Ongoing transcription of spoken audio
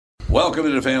Welcome to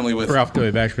the family with Ralph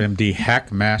Doyle Baxter, MD,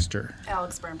 Hackmaster.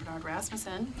 Alex Bernard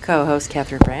Rasmussen. Co-host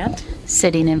Catherine Brandt.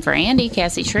 Sitting in for Andy,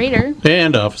 Cassie Schrader.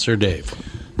 And Officer Dave.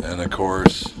 And, of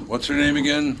course, what's her name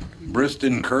again?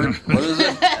 Briston Kurt? What is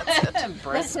it?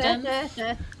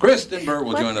 Briston. Kristen Burt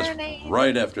will join us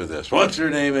right after this. What's her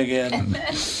name again?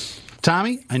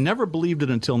 Tommy, I never believed it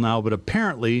until now, but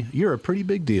apparently you're a pretty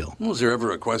big deal. Was there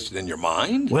ever a question in your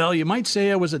mind? Well, you might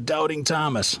say I was a doubting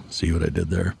Thomas. See what I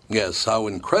did there? Yes, how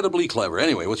incredibly clever.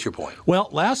 Anyway, what's your point? Well,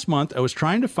 last month I was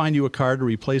trying to find you a car to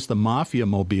replace the Mafia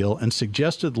Mobile and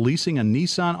suggested leasing a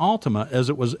Nissan Altima as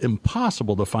it was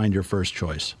impossible to find your first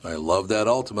choice. I love that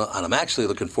Altima, and I'm actually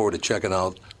looking forward to checking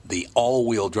out the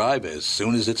all-wheel drive as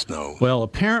soon as it snows. Well,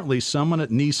 apparently someone at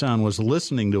Nissan was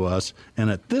listening to us, and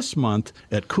at this month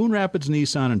at Coon Rapids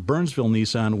Nissan and Burnsville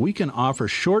Nissan, we can offer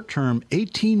short-term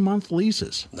 18-month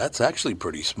leases. That's actually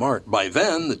pretty smart. By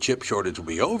then, the chip shortage will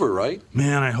be over, right?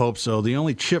 Man, I hope so. The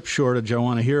only chip shortage I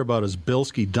want to hear about is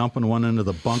Bilski dumping one into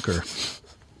the bunker.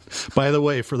 By the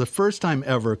way, for the first time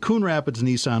ever, Coon Rapids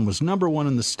Nissan was number 1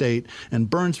 in the state, and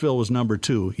Burnsville was number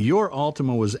 2. Your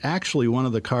Altima was actually one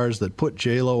of the cars that put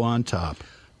J-Lo on top.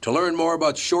 To learn more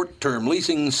about short-term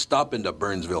leasing, stop into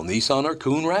Burnsville Nissan or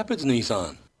Coon Rapids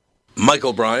Nissan.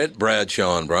 Michael Bryant,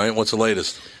 Bradshaw and Bryant, what's the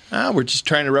latest? We're just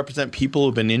trying to represent people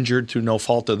who've been injured through no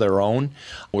fault of their own.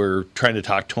 We're trying to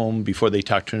talk to them before they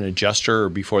talk to an adjuster or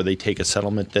before they take a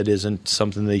settlement that isn't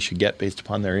something they should get based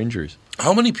upon their injuries.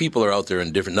 How many people are out there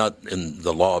in different, not in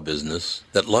the law business,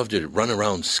 that love to run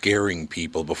around scaring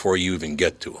people before you even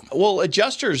get to them? Well,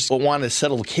 adjusters want to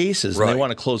settle cases and they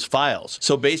want to close files.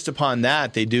 So based upon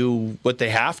that, they do what they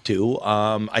have to.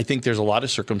 I think there's a lot of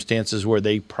circumstances where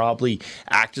they probably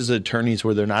act as attorneys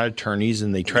where they're not attorneys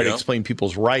and they try to explain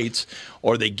people's rights,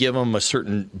 or they give them a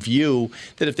certain view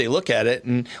that if they look at it,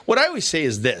 and what I always say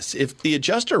is this, if the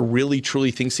adjuster really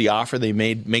truly thinks the offer they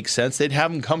made makes sense, they'd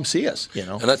have them come see us, you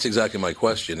know. And that's exactly my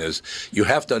question is, you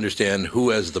have to understand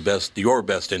who has your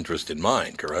best interest in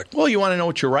mind, correct? Well, you want to know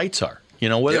what your rights are. You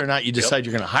know, whether or not you decide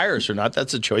you're going to hire us or not,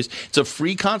 that's a choice. It's a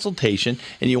free consultation,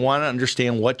 and you want to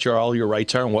understand what all your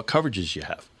rights are and what coverages you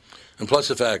have. And plus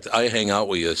the fact I hang out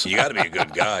with you, so you got to be a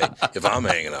good guy if I'm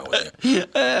hanging out with you.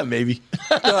 Maybe.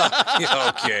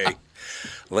 Okay.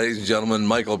 Ladies and gentlemen,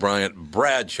 Michael Bryant,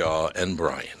 Bradshaw and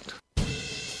Bryant.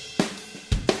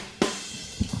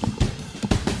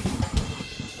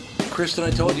 Kristen,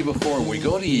 I told you before, when we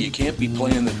go to you can't be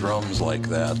playing the drums like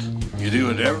that. You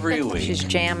do it every week. She's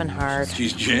jamming hard.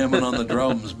 She's jamming on the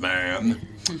drums, man.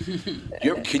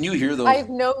 Can you hear those? I have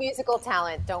no musical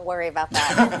talent. Don't worry about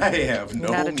that. I have no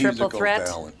Not a triple musical threat?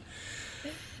 talent.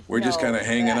 We're just kind of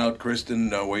hanging out, Kristen,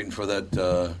 waiting for that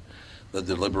the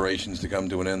deliberations to come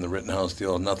to an end. The Rittenhouse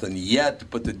deal, nothing yet,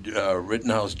 but the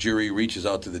Rittenhouse jury reaches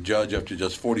out to the judge after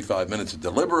just 45 minutes of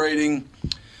deliberating.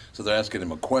 So they're asking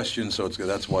him a question, so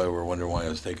that's why we're wondering why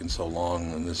it's taking so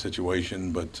long in this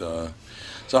situation. But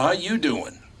so how you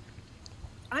doing?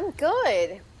 I'm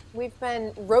good. We've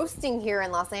been roasting here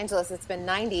in Los Angeles. It's been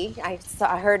 90.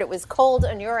 I heard it was cold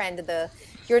on your end of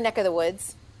your neck of the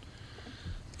woods.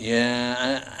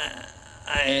 Yeah,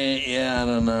 I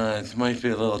don't know. It might be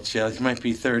a little chilly. It might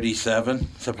be 37.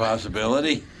 It's a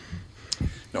possibility.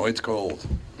 No, it's cold.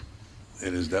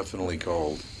 It is definitely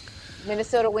cold.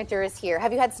 Minnesota winter is here.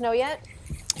 Have you had snow yet?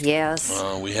 Yes.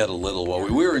 We had a little while.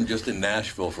 We were just in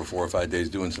Nashville for 4 or 5 days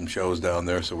doing some shows down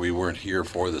there, so we weren't here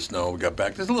for the snow. We got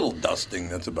back. There's a little dusting.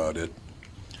 That's about it.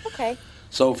 Okay.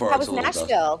 So far, How it's was a little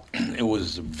Nashville? It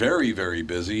was very, very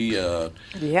busy.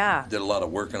 Yeah. Did a lot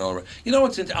of work and all. You know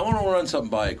what's? I want to run something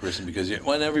by you, Kristen, because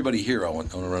when everybody here, I want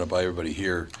to run it by everybody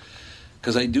here.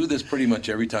 Because I do this pretty much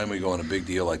every time we go on a big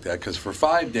deal like that. Because for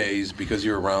 5 days, because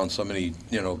you're around so many,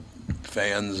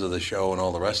 fans of the show and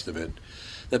all the rest of it,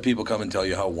 that people come and tell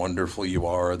you how wonderful you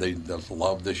are. They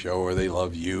love the show or they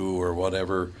love you or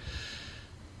whatever.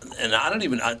 And I don't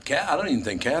even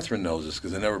think Catherine knows this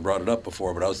because I never brought it up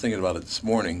before, but I was thinking about it this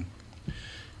morning.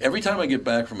 Every time I get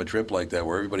back from a trip like that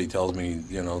where everybody tells me,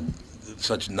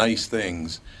 such nice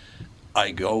things,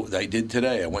 I did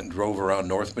today. I went and drove around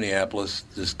North Minneapolis,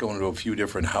 just going to a few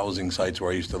different housing sites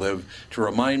where I used to live to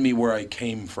remind me where I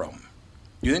came from.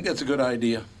 You think that's a good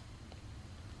idea?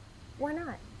 Why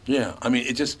not? Yeah, I mean,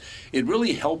 it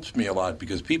really helps me a lot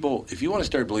because people, if you want to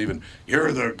start believing,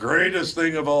 you're the greatest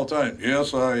thing of all time.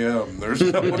 Yes, I am. There's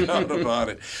no doubt about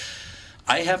it.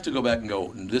 I have to go back and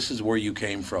go, this is where you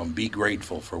came from. Be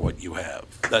grateful for what you have.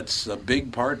 That's a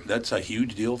big part. That's a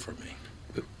huge deal for me.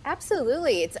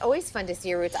 Absolutely. It's always fun to see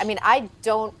your roots. I mean, I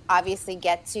don't obviously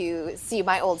get to see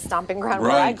my old stomping ground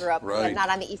where I grew up. Right. Not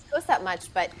on the East Coast that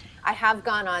much, but I have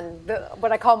gone on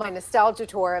what I call my nostalgia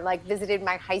tour, like visited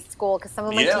my high school because some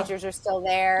of my teachers are still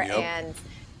there. Yep. And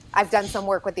I've done some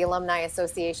work with the Alumni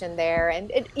Association there.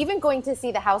 And even going to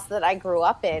see the house that I grew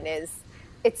up in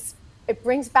it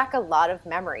brings back a lot of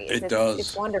memories. It does.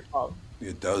 It's wonderful.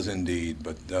 It does indeed.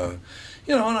 But,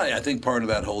 and I think part of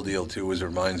that whole deal, too, is it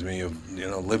reminds me of,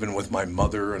 living with my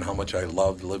mother and how much I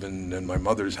loved living in my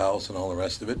mother's house and all the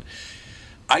rest of it.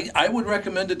 I would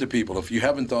recommend it to people if you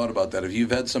haven't thought about that. If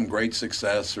you've had some great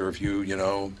success or if you,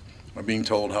 are being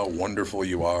told how wonderful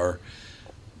you are,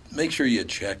 make sure you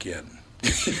check in.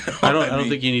 I don't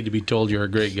think you need to be told you're a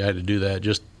great guy to do that.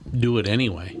 Just do it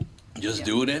anyway. Just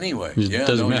do it anyway. It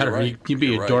doesn't matter. You're right. You can be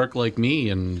You're a dork like me,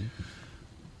 and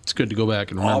it's good to go back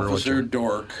and remember Officer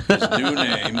Dork, his new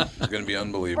name, is going to be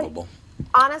unbelievable.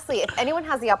 Honestly, if anyone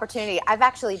has the opportunity, I've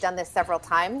actually done this several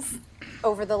times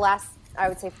over the last, I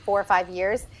would say, 4 or 5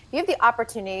 years. You have the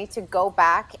opportunity to go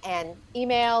back and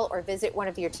email or visit one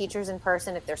of your teachers in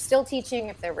person if they're still teaching,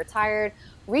 if they're retired,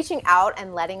 reaching out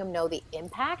and letting them know the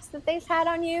impact that they've had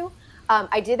on you.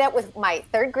 I did that with my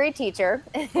 3rd grade teacher.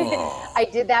 I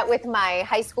did that with my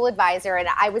high school advisor, and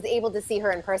I was able to see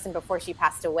her in person before she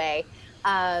passed away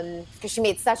because she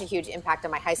made such a huge impact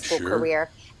on my high school career.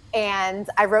 And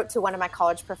I wrote to one of my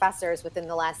college professors within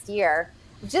the last year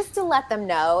just to let them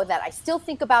know that I still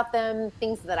think about them,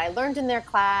 things that I learned in their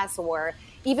class or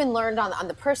even learned on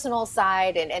the personal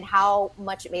side and how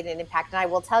much it made an impact. And I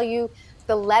will tell you,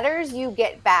 the letters you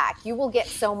get back, you will get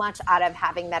so much out of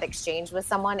having that exchange with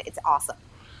someone. It's awesome.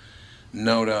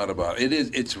 No doubt about it.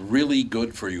 It's really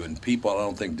good for you, and people I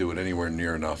don't think do it anywhere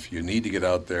near enough. You need to get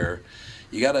out there.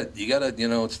 You gotta,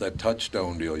 it's that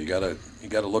touchstone deal. You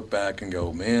gotta look back and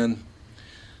go, man,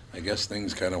 I guess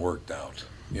things kind of worked out,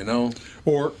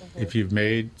 Or if you've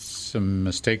made some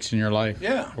mistakes in your life,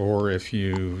 or if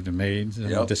you've made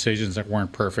some decisions that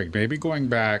weren't perfect, maybe going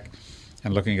back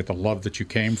and looking at the love that you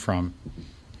came from,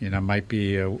 might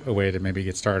be a way to maybe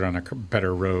get started on a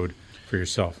better road for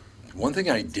yourself. One thing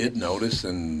I did notice,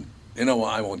 and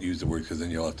I won't use the word because then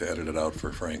you'll have to edit it out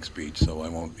for Frank's speech, so I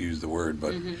won't use the word,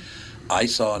 but I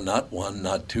saw not 1,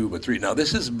 not 2, but 3. Now,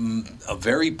 this is a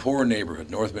very poor neighborhood,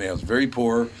 North Minneapolis, very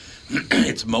poor.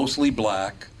 It's mostly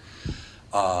black,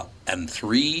 and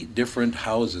 3 different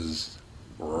houses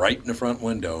right in the front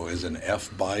window is an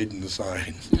F. Biden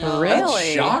sign.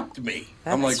 Really? That shocked me.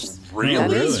 I'm like, really?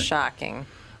 That is shocking.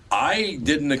 I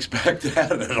didn't expect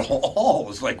that at all. It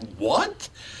was like, what?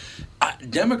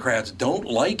 Democrats don't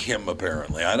like him,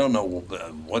 apparently. I don't know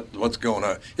what's going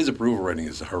on. His approval rating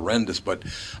is horrendous, but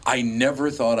I never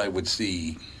thought I would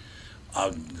see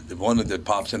the one that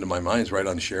pops into my mind is right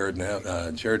on Sheridan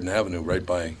Avenue, right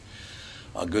by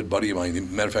a good buddy of mine. As a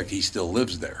matter of fact, he still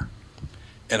lives there.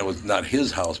 And it was not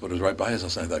his house, but it was right by his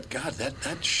house. And I thought, God,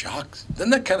 that shocks.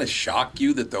 Doesn't that kind of shock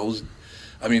you that those,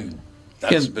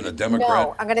 that's been a Democrat?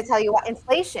 No, I'm going to tell you what,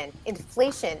 inflation.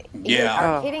 You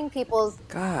are hitting people's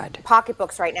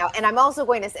pocketbooks right now. And I'm also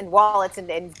going to send wallets and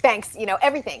banks,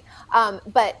 everything.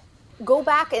 But go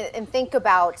back and think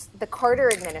about the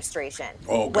Carter administration.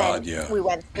 Oh, God, yeah. We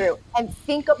went through. And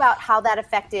think about how that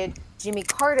affected Jimmy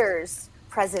Carter's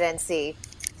presidency.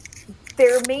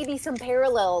 There may be some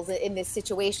parallels in this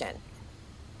situation.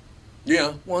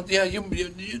 Yeah, well, yeah,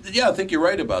 I think you're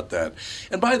right about that.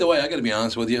 And by the way, I got to be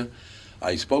honest with you.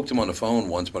 I spoke to him on the phone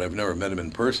once, but I've never met him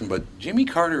in person. But Jimmy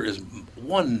Carter is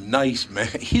one nice man.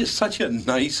 He is such a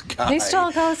nice guy. He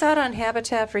still goes out on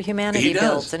Habitat for Humanity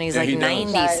builds, and he's like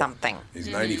 90-something. He's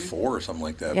 94 or something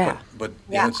like that. Yeah. But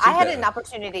I had an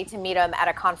opportunity to meet him at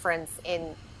a conference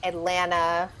in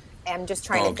Atlanta. I'm just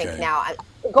trying to think now.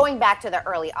 Going back to the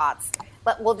early aughts,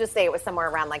 but we'll just say it was somewhere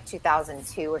around like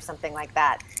 2002 or something like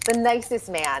that. The nicest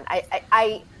man.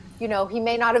 He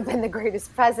may not have been the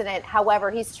greatest president.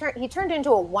 However, he turned into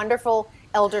a wonderful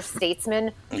elder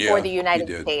statesman for the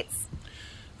United States.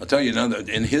 I'll tell you now that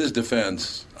in his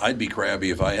defense, I'd be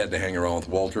crabby if I had to hang around with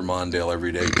Walter Mondale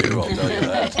every day too. I'll tell you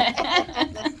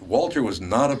that. Walter was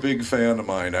not a big fan of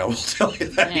mine. I will tell you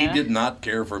that. He did not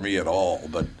care for me at all.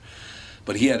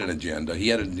 But he had an agenda. He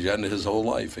had an agenda his whole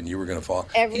life, and you were going to follow.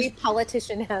 Every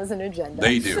politician has an agenda.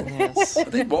 They do. Yes. I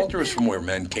think Walter was from where?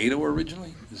 Mankato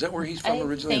originally? Is that where he's from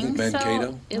originally? I think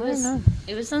Mankato? So.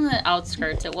 It was in the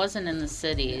outskirts. It wasn't in the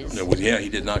cities. He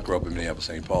did not grow up in Minneapolis,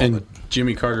 St. Paul. And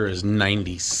Jimmy Carter is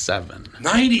 97.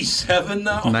 97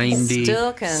 now? 97.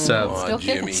 Still can.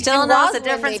 Jimmy. Still knows the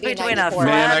difference between a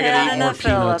flathead and a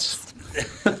Phillips.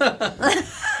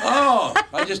 Oh,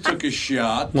 I just took a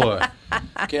shot. What?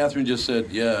 Catherine just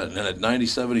said, yeah, and at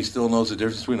 97 he still knows the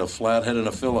difference between a flathead and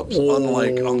a Phillips,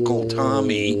 unlike Uncle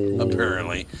Tommy,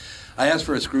 apparently. I asked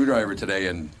for a screwdriver today,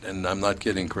 and I'm not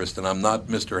kidding, Kristen. I'm not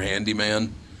Mr.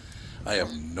 Handyman. I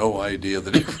have no idea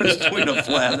the difference between a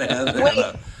flathead and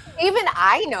a... Even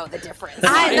I know the difference.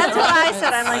 That's what I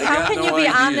said. I'm like, I how got can no you be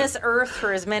on idea. this earth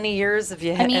for as many years as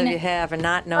you have and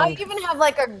not know? I even have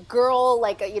like a girl,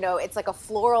 like it's like a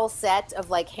floral set of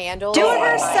like handles. Do it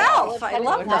herself. I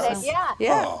love that.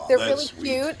 Yeah. Oh, They're that's really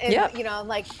cute and Yep.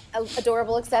 like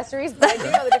adorable accessories. But I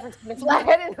do know the difference between a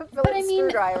flathead and a Phillips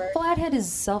screwdriver. Flathead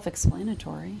is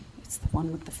self-explanatory. It's the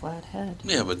one with the flat head.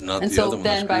 Yeah, but not And the so other one.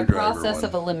 then, the by screwdriver process one.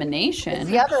 of elimination,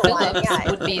 The other one, Phillips yeah.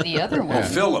 would be the other one. Well,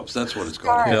 Phillips, that's what it's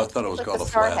called. Star- I thought it was like called the a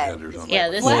Starhead. flathead or something. Yeah,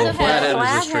 this Well, is a flathead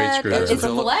flat. is a straight screwdriver. It's a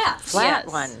flat. Flat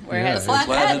yes. one. Whereas The flathead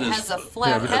flathead has a is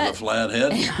flat because of head. the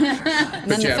flathead.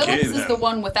 And then the yeah, Phillips okay, is the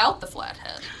one without the flat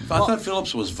head. I thought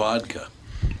Phillips was vodka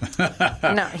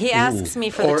No, he asks me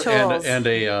for the tools. And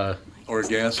a or a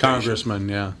gas station. congressman,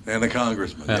 yeah. And a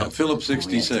congressman. Yeah. Yeah. Phillips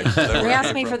 66. Is that He right?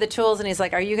 asked me for the tools, and he's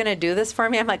like, "Are you going to do this for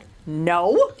me?" I'm like,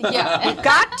 "No, Yeah. you've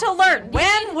got to learn.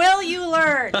 When will you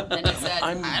learn?" Then he said,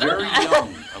 I'm I don't very know.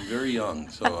 young. I'm very young.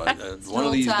 So one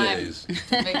of these time. days. To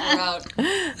figure out.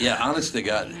 Yeah, honest to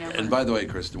God. And by the way,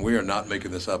 Kristen, we are not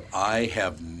making this up. I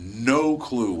have no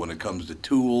clue when it comes to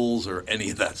tools or any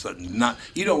of that stuff.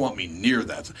 You don't want me near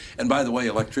that. And by the way,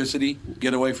 electricity,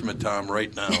 get away from it, Tom,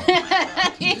 right now.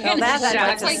 Well,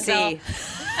 that's good to see.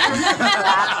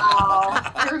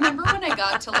 I remember when I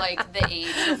got to like the age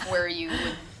of where you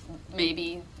would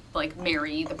maybe like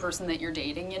marry the person that you're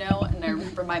dating, and I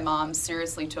remember my mom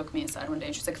seriously took me aside one day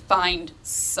and she's like, find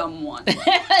someone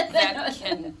that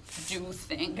can do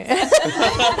things.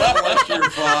 Like your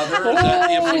father. Is that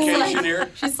the implication here?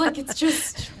 She's like, it's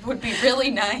just would be really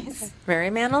nice. Marry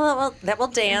a man that will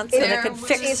dance and that can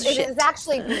fix It shit. is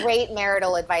actually great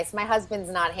marital advice. My husband's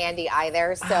not handy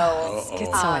either, so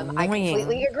so I annoying.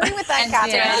 completely agree with that, And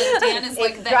Catherine. Dan is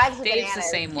like It the drives me Dave's the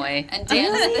bananas. same way. And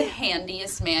Dan is the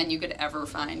handiest man you could ever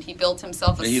find. He built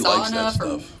himself a He likes that sauna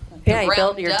from stuff. the Yeah, he built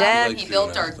ground your up. deck. He built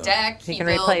Likes our doing that deck. He can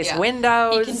built- replace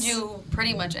windows. He can do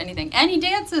pretty much anything. And he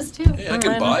dances too. Hey, I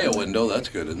can buy a window. That's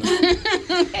good, isn't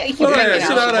it? Well, I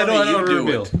How know how to you order a do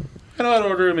meal. it? I know how to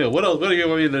order a meal. What else? What do you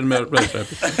want me to do in the restaurant?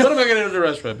 What am I going to do in the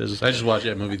restaurant business? I just watched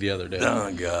that movie the other day.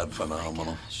 Oh, God,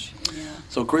 phenomenal.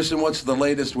 So, Kristen, what's the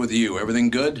latest with you? Everything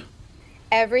good?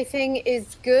 Everything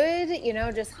is good,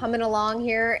 just humming along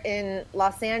here in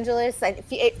Los Angeles.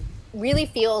 It really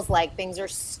feels like things are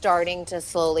starting to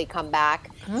slowly come back.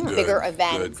 Bigger Good,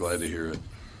 events, Good, glad to hear it.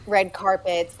 red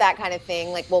carpets, that kind of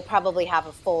thing. Like, we'll probably have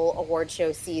a full award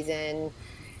show season.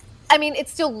 I mean, it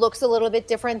still looks a little bit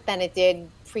different than it did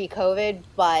pre-COVID,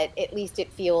 but at least it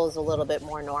feels a little bit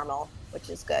more normal, which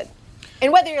is good.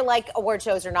 And whether you like award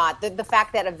shows or not, the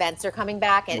fact that events are coming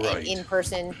back and Right.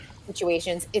 in-person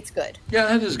situations, it's good. Yeah,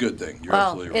 that is a good thing. You're Well,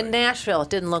 absolutely right. in Nashville, it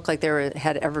didn't look like there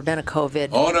had ever been a COVID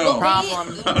Oh, no. problem.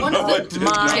 One of the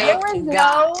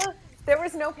My There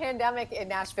was no pandemic in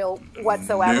Nashville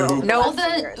whatsoever. No. over the No. last Well,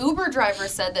 2 the years. Uber driver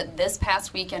said that this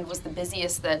past weekend was the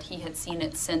busiest that he had seen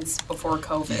it since before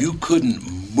COVID. You couldn't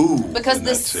move Because in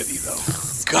the that city,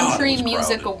 though. God, Country it was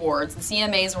Music crowded. Awards, the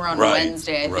CMAs were on Right,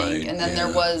 Wednesday, I think, right, and then yeah.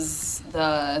 there was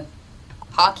the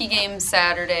hockey game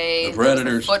Saturday, The there was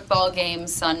Predators. football game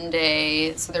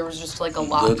Sunday, so there was just like a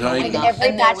lot The going Titans. on. Every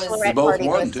And there was bachelorette both party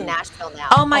won, goes too. to Nashville now.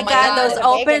 Oh my God! Those Vegas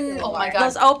open, is Oh my like- God.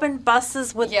 those open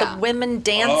buses with Yeah. the women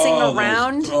dancing Oh, those-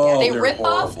 around. oh, they they're rip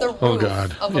off the horrible. roof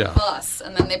God, of yeah. a bus,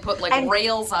 and then they put like And-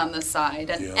 rails on the side,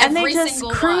 and Yeah. And they every just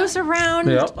single cruise one. around,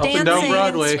 Yep, up and down dancing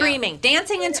Broadway. screaming,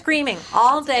 dancing and screaming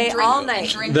all day, And drink- all and night.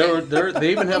 drink They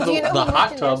even have Do you know the who hot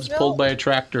moved to tubs Nashville? pulled by a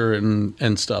tractor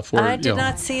and stuff. Where, I did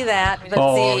not see that, but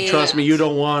Oh, the, trust me, you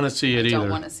don't want to see it I don't either.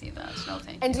 want to see that. No, thank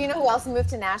you. And do you know who else moved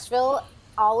to Nashville?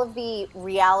 All of the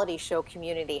reality show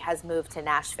community has moved to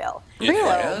Nashville. It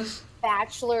has?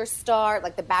 Bachelor Star,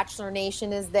 like the Bachelor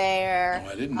Nation is there.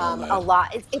 Oh, I didn't know that. A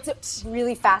lot. It's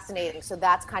really fascinating. So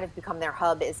that's kind of become their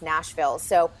hub is Nashville.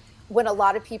 So when a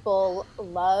lot of people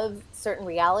love certain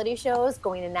reality shows,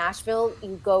 going to Nashville,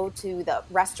 you go to the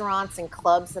restaurants and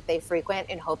clubs that they frequent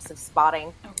in hopes of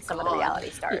spotting some of the God. reality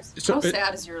stars. So How it-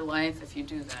 sad is your life if you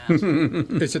do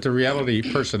that? is it the reality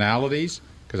personalities?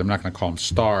 Because I'm not going to call them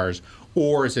stars,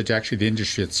 or is it actually the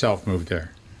industry itself moved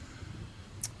there?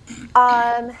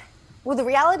 Well, the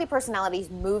reality personalities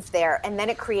moved there, and then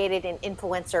it created an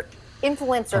influencer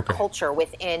Okay. culture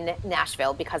within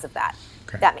Nashville because of that.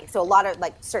 Okay. That makes so a lot of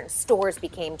like certain stores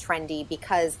became trendy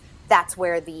because that's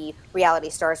where the reality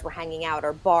stars were hanging out,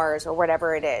 or bars, or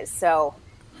whatever it is. So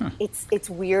it's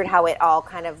weird how it all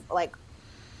kind of like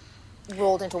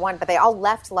rolled into one, but they all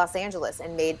left Los Angeles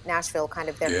and made Nashville kind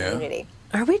of their community.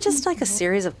 Are we just like a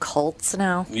series of cults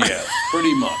now? Yeah,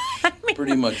 pretty much.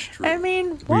 Pretty much true. I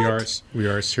mean, what? We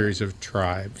are a series of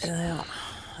tribes.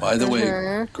 By the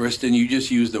way, Kristen, you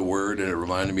just used a word, and it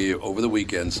reminded me over the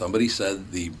weekend. Somebody said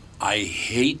I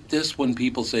hate this when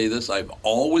people say this. I've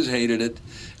always hated it,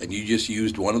 and you just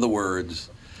used one of the words.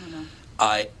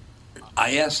 I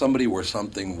asked somebody where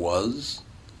something was,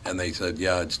 and they said,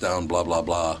 "Yeah, it's down, blah blah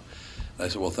blah." I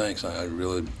said, "Well, thanks. I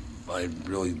really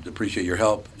appreciate your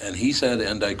help." And he said,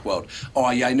 and I quote,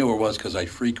 "Oh, yeah, I knew where it was because I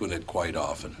frequent it quite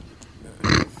often."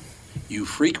 You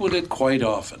frequent it quite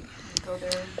often. Go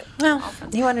there. Well,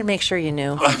 he wanted to make sure you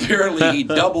knew. Apparently, he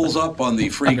doubles up on the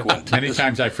frequent. Many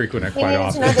times I frequent it quite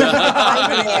often. Many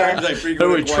times I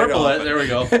frequent it quite triple often. it. There we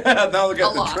go. Now we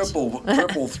got the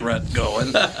triple threat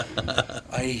going.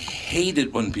 I hate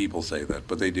it when people say that,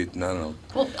 but they do. No.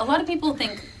 Well, a lot of people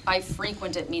think I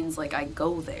frequent it means like I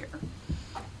go there.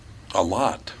 A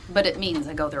lot. But it means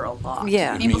I go there a lot.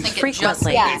 Yeah. People think it just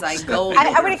means I go there.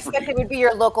 I would expect it would be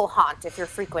your local haunt if you're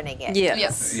frequenting it.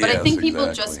 Yes. But I think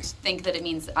people just think that it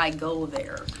means I go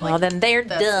there. Well, then they're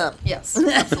dumb. Yes,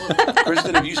 absolutely.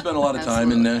 Kristen, have you spent a lot of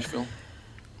time in Nashville?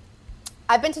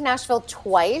 I've been to Nashville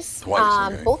twice.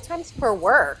 Okay. Both times for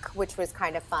work, which was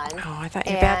kind of fun. Oh, I thought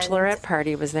your bachelorette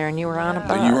party was there and you were on a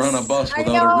bus. And you were on a bus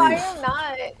without a roof. I am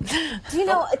not. Do you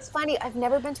know, it's funny, I've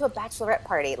never been to a bachelorette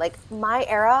party. Like, my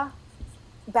era,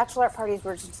 bachelorette parties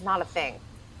were just not a thing.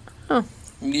 Huh.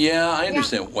 Yeah, I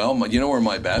understand. Well, you know where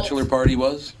my bachelor party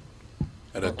was?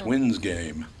 At a Twins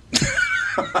game.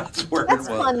 That's where it was. That's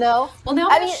fun, though. Well, now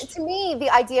I mean, to me, the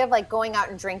idea of, like, going out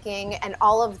and drinking and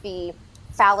all of the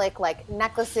phallic, like,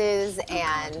 necklaces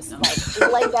and,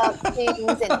 like, light up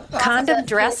things and... Condom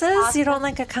dresses? You don't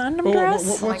like a condom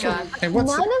dress? Oh, my God. None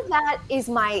of that is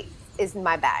my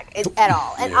bag at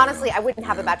all. And honestly, I wouldn't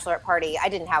have a bachelorette party. I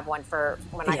didn't have one for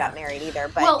when I got married either.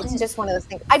 But it's just one of those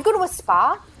things. I'd go to a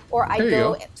spa or I'd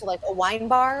go to like a wine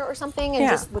bar or something and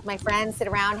just with my friends sit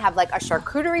around, have like a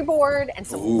charcuterie board and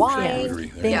some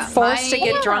wine. Being forced to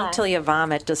get drunk till you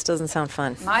vomit just doesn't sound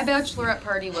fun. My bachelorette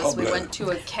party was we went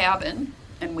to a cabin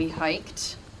and we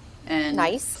hiked and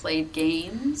played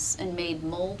games and made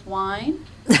mulled wine.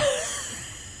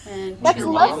 And that's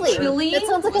lovely. That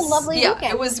sounds like a lovely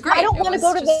weekend. It was great. I don't want to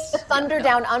go to the Thunder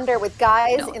Down Under with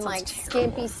guys in like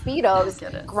skimpy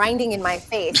Speedos grinding in my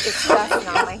face. It's just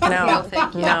not my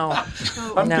thing. No.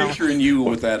 I'm picturing you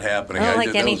with that happening. I don't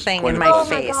like anything in my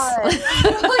face. I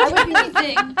don't like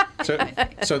anything.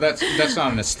 So that's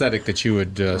not an aesthetic that you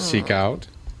would seek out?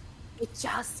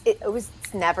 It was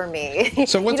never me.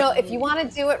 So if you want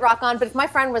to do it, rock on. But if my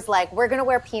friend was like, we're going to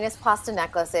wear penis pasta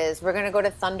necklaces, we're going to go to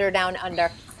Thunder Down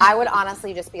Under, I would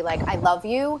honestly just be like, I love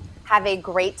you. Have a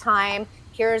great time.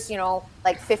 Here's,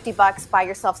 like $50, buy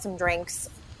yourself some drinks.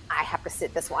 I have to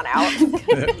sit this one out.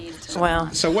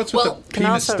 So what's with the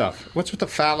penis stuff? What's with the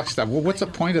phallic stuff? Well, what's the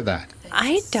point of that?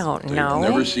 I don't know.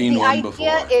 Never seen one before.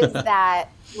 The idea is that,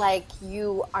 like,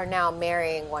 you are now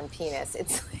marrying one penis.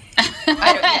 It's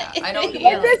I don't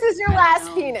this is your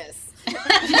last penis.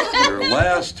 Your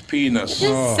last penis.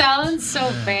 This sounds so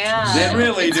bad. It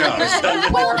really does.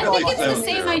 Well, I think it's the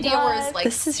same idea where it's like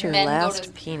this is your men last go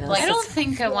to, penis. I don't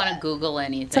think I want to Google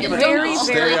anything. It's a very,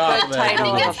 very good title I of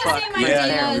think a it's book. the same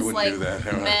idea as we like wouldn't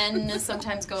do that. men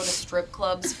sometimes go to strip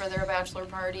clubs for their bachelor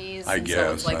parties. I and guess.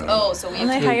 So it's like, so we have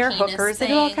they to do hire penis hookers. They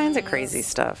do all kinds of crazy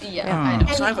stuff. Yeah, I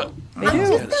know. I'm just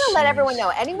going to let everyone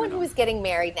know, anyone who is getting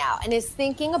married now and is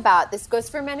thinking about, this goes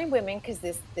for men and women because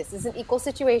this is an equal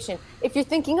situation. If you're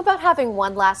thinking about having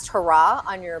one last hurrah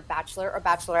on your bachelor or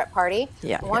bachelorette party,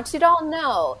 I want you to all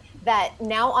know that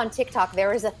now on TikTok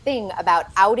there is a thing about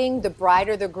outing the bride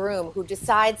or the groom who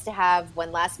decides to have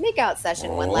one last makeout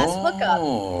session, one last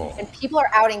hookup. And people are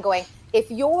outing going, if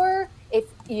your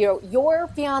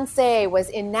fiance was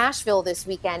in Nashville this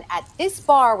weekend at this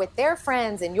bar with their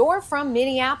friends and you're from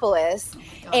Minneapolis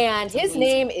and his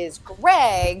name is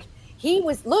Greg,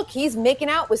 he's making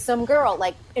out with some girl,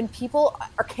 and people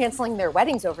are canceling their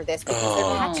weddings over this because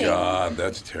they're catching. Oh God,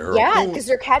 that's terrible. Yeah, because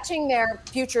they're catching their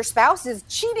future spouses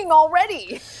cheating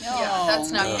already. Yeah, that's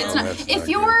not. It's not. If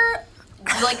you're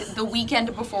like the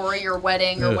weekend before your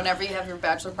wedding or whenever you have your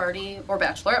bachelor party or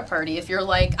bachelorette party, if you're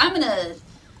like, I'm gonna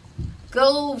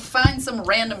go find some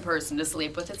random person to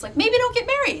sleep with, it's like, maybe don't get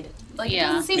married. Like, it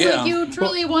doesn't seem like you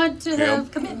truly want to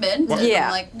have commitment. Well, and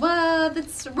I'm like, well,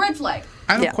 that's a red flag.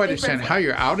 I don't quite understand how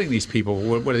you're outing these people.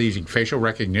 What are they using? Facial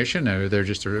recognition? Or they're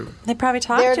just... They probably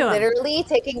talk to them. They're literally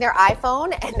taking their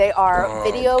iPhone and they are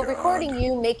recording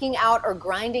you making out or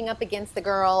grinding up against the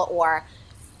girl or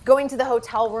going to the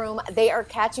hotel room. They are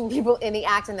catching people in the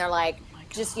act and they're like,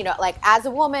 just, like as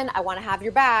a woman, I want to have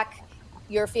your back.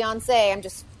 Your fiance,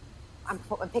 I'm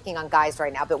picking on guys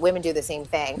right now, but women do the same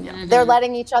thing. Yeah. They're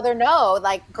letting each other know,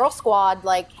 like girl squad,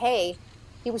 like, hey,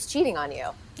 he was cheating on you.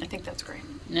 I think that's great.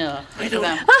 No, I don't.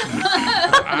 I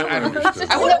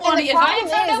wouldn't want to. The problem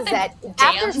is that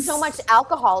after so much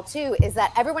alcohol too, is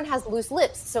that everyone has loose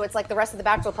lips. So it's like the rest of the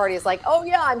bachelor party is like, oh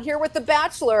yeah, I'm here with the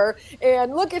bachelor,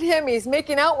 and look at him, he's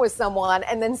making out with someone,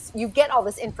 and then you get all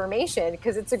this information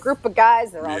because it's a group of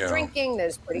guys. They're all drinking.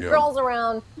 There's pretty girls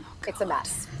around. It's a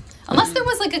mess. Unless there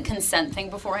was like a consent thing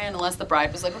beforehand, unless the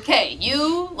bride was like, okay,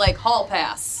 you like hall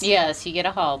pass. Yes, you get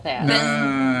a hall pass.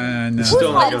 No. It's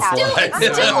still not going to fly.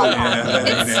 It's still,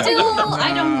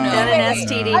 I don't know. Get an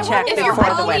STD check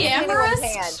before the wedding.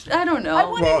 Polyamorous? I don't know. I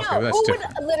want to know who would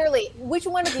literally, which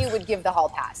one of you would give the hall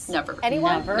pass? Never.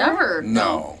 Anyone? Never.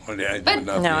 No. I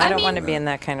don't want to be in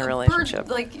that kind of relationship.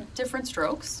 Like different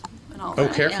strokes.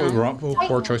 Oh, careful, Rumple.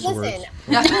 Poor choice of words.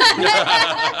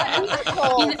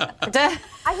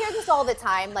 I hear this all the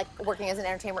time, like working as an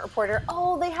entertainment reporter.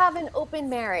 Oh, they have an open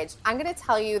marriage. I'm going to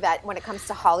tell you that when it comes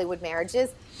to Hollywood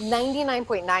marriages,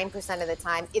 99.9% of the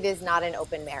time, it is not an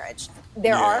open marriage.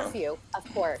 There are a few,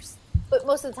 of course, but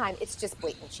most of the time, it's just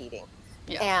blatant cheating.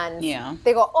 And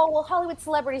they go, oh, well, Hollywood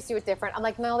celebrities do it different. I'm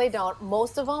like, no, they don't.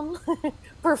 Most of them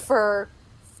prefer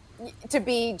to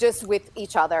be just with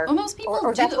each other. Well, most people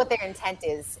or that's what their intent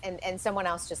is, and someone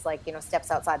else just like,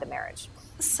 steps outside the marriage.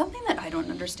 Something that I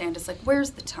don't understand is like, where's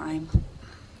the time?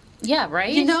 Yeah,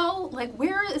 right? Like,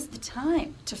 where is the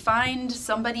time to find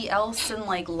somebody else and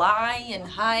like lie and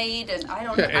hide? And I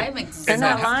don't know. I'm exhausted. They're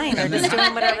not lying. They're just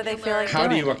doing whatever they feel like How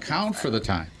doing. do you account for the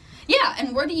time? Yeah,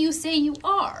 and where do you say you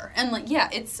are? And like,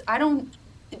 I don't.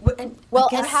 And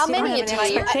how many?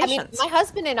 I mean, my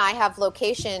husband and I have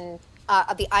location.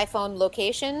 The iPhone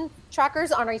location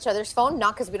trackers on each other's phone,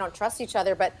 not because we don't trust each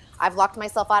other, but I've locked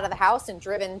myself out of the house and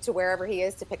driven to wherever he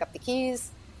is to pick up the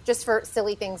keys, just for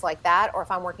silly things like that. Or if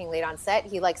I'm working late on set,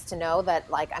 he likes to know that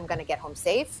like I'm going to get home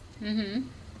safe. Mm-hmm.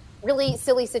 Really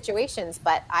silly situations,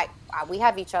 but we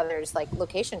have each other's like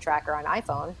location tracker on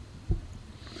iPhone.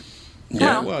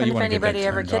 Yeah, well, and if anybody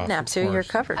ever kidnaps you, you're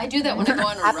covered. I do that when I go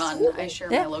on a run. I share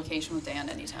my location with Dan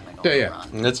anytime I go on a run.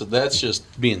 And that's just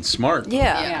being smart.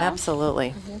 Yeah, absolutely.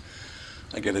 Mm-hmm.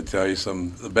 I got to tell you,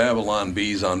 the Babylon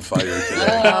Bee's on fire today.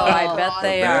 I bet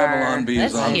they are. Babylon Bee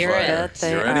is on fire. I bet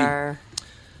they are.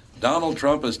 Donald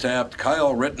Trump has tapped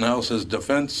Kyle Rittenhouse as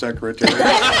defense secretary.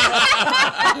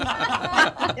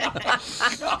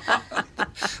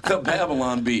 The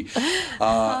Babylon Bee.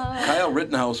 Kyle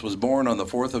Rittenhouse was born on the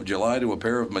 4th of July to a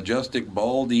pair of majestic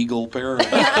bald eagle parrots.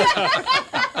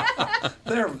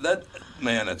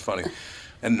 Man, that's funny.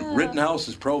 And Rittenhouse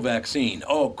is pro-vaccine.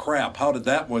 Oh, crap. How did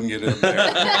that one get in there?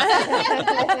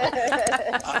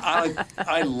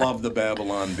 I love the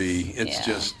Babylon Bee. It's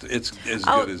just, it's as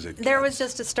good as it gets. There was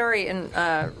just a story in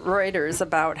Reuters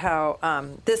about how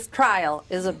this trial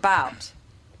is about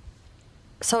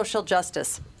social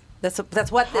justice.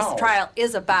 That's what this trial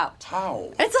is about.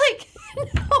 How? It's like,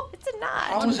 no, it's not.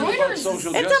 How is it about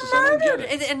social justice? It's a murder.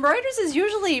 And Reuters is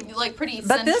usually like pretty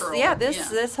but central.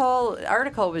 This whole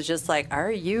article was just like,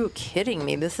 are you kidding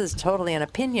me? This is totally an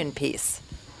opinion piece.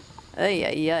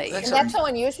 And that's so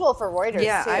unusual for Reuters.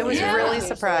 Yeah, too. I was really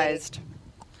surprised.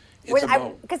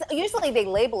 Because usually they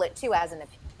label it too as an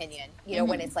opinion.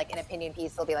 When it's like an opinion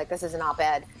piece, they'll be like, "This is an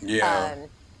op-ed." Yeah.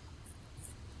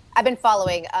 I've been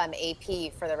following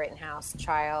AP for the Rittenhouse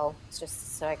trial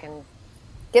just so I can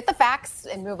get the facts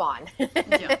and move on.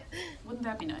 Yeah, wouldn't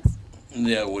that be nice?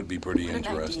 Yeah, it would be pretty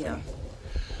interesting.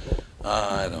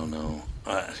 I don't know.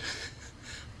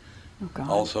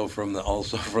 Also from the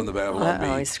Babylon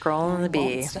Bee. He's scrolling the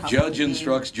bee. Judge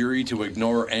instructs jury to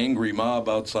ignore angry mob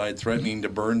outside threatening to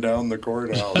burn down the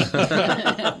courthouse.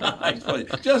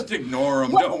 Just ignore him.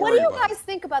 Don't worry about it. What do you guys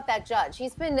think about that judge?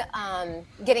 He's been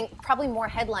getting probably more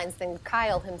headlines than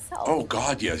Kyle himself. Oh,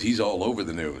 God, yes. He's all over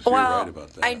the news. You're right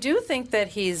about that. I do think that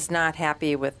he's not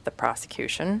happy with the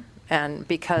prosecution. And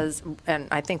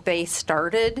I think they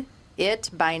started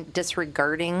it by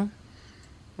disregarding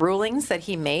rulings that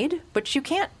he made, which you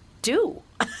can't do.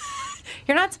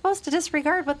 You're not supposed to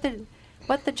disregard what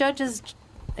the judge's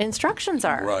instructions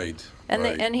are. Right.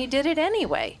 And he did it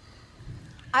anyway.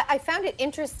 I found it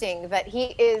interesting that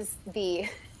he is the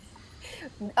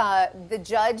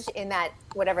judge in that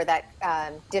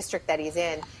district that he's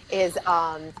in is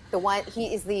the one.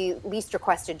 He is the least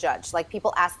requested judge. Like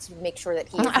people ask to make sure that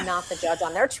he is not the judge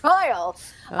on their trial.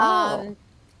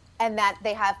 And that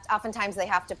oftentimes they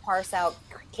have to parse out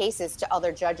cases to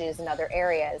other judges in other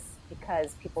areas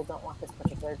because people don't want this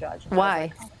particular judge.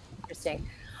 Why? Like, interesting.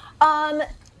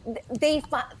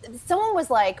 someone was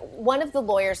like, one of the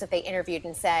lawyers that they interviewed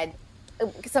and said,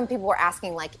 some people were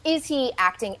asking, like, is he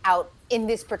acting out in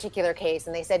this particular case?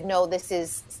 And they said, no, this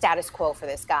is status quo for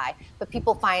this guy. But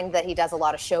people find that he does a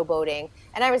lot of showboating.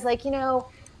 And I was like,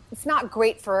 it's not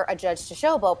great for a judge to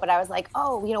showboat. But I was like,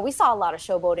 we saw a lot of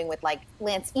showboating with, like,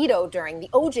 Lance Ito during the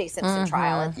O.J. Simpson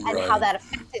trial and how that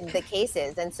affected the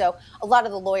cases. And so a lot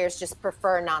of the lawyers just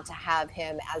prefer not to have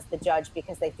him as the judge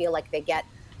because they feel like they get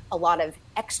a lot of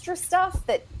extra stuff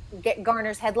that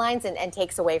garners headlines and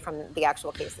takes away from the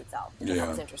actual case itself. Yeah. That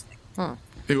was interesting.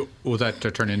 Will that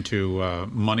turn into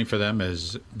money for them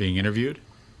as being interviewed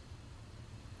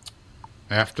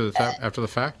after the fact?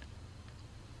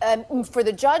 For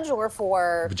the judge or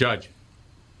for the judge?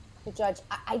 The judge,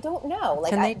 I don't know.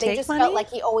 Like, Can they take just money? felt like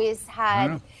he always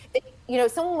had.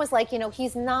 Someone was like,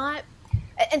 he's not.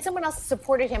 And someone else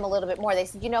supported him a little bit more. They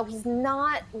said, he's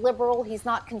not liberal, he's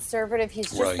not conservative,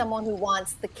 he's just someone who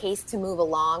wants the case to move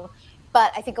along.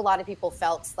 But I think a lot of people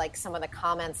felt like some of the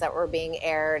comments that were being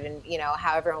aired and,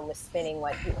 how everyone was spinning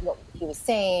what he was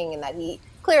saying and that he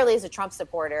clearly is a Trump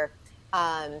supporter,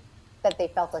 that they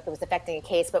felt like it was affecting a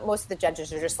case. But most of the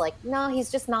judges are just like, no,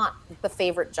 he's just not the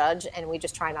favorite judge, and we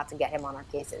just try not to get him on our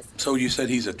cases. So you said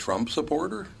he's a Trump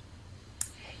supporter?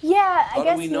 Yeah, How I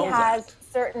guess do we he know has that?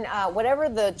 certain, whatever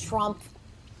the Trump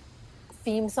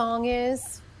theme song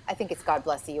is, I think it's God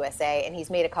Bless the USA, and he's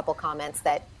made a couple comments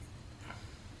that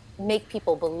make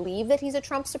people believe that he's a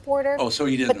Trump supporter. Oh, so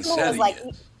he didn't say he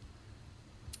is.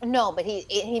 No, but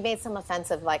he made some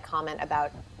offensive comment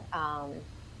about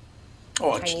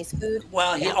Chinese food.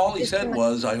 Well, all he said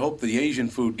was, I hope the Asian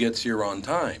food gets here on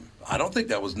time. I don't think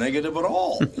that was negative at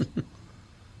all.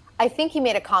 I think he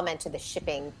made a comment to the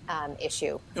shipping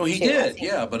issue. No, he did,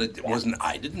 yeah, but it wasn't.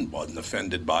 I wasn't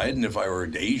offended by it, and if I were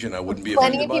Asian, I wouldn't be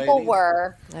offended by it. Plenty of people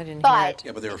were. I didn't hear it.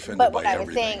 Yeah, but they were offended by everything. But what I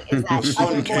was saying is that the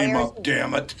sun came up,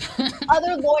 damn it.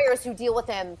 Other lawyers who deal with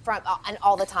him and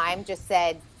all the time just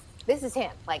said, this is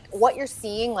him. Like, what you're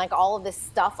seeing, like all of this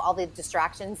stuff, all the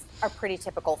distractions are pretty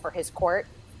typical for his court.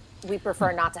 We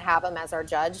prefer not to have him as our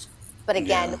judge. But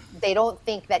again, they don't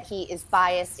think that he is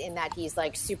biased in that he's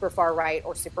like super far right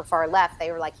or super far left.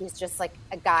 They were like, he's just like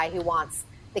a guy who wants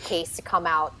the case to come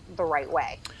out the right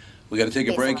way. We got to take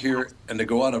a break here. And to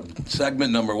go out of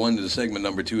segment number 1 to segment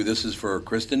number 2, this is for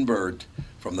Kristen Burt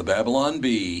from the Babylon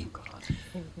Bee.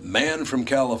 Man from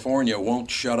California won't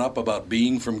shut up about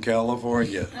being from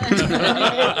California.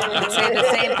 Say the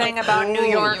same thing about New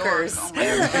Yorkers.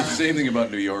 Same thing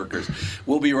about New Yorkers.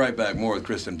 We'll be right back. More with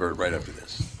Kristen Burt right after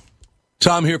this.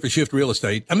 Tom here for Shift Real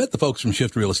Estate. I met the folks from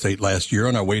Shift Real Estate last year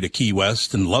on our way to Key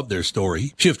West and loved their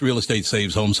story. Shift Real Estate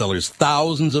saves home sellers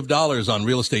thousands of dollars on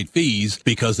real estate fees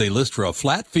because they list for a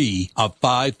flat fee of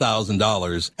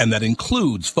 $5,000, and that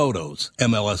includes photos,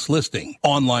 MLS listing,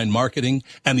 online marketing,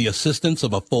 and the assistance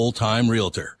of a full-time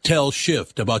realtor. Tell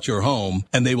Shift about your home,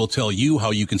 and they will tell you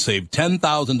how you can save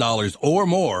 $10,000 or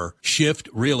more. Shift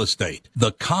Real Estate,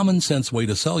 the common sense way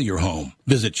to sell your home.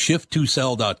 Visit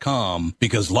shift2sell.com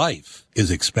because life is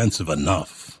expensive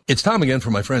enough. It's time again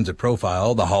for my friends at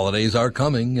Profile. The holidays are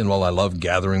coming, and while I love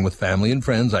gathering with family and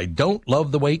friends, I don't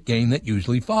love the weight gain that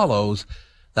usually follows.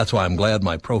 That's why I'm glad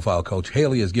my Profile coach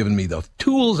Haley has given me the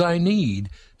tools I need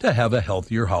to have a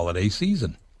healthier holiday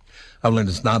season. I've learned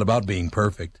it's not about being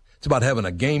perfect. It's about having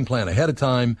a game plan ahead of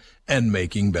time and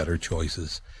making better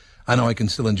choices. I know I can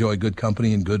still enjoy good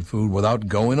company and good food without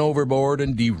going overboard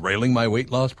and derailing my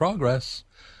weight loss progress.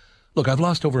 Look, I've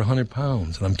lost over 100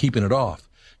 pounds, and I'm keeping it off.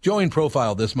 Join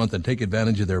Profile this month and take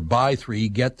advantage of their buy 3,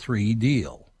 get 3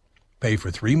 deal. Pay for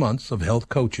 3 months of health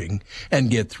coaching and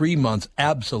get 3 months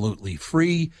absolutely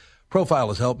free. Profile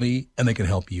has helped me, and they can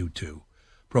help you, too.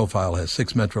 Profile has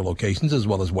 6 metro locations, as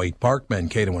well as Waite Park,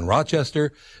 Mankato, and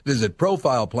Rochester. Visit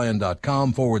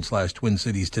profileplan.com/Twin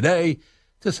Cities today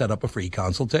to set up a free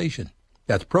consultation.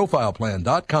 That's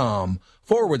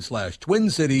profileplan.com/Twin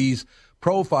Cities.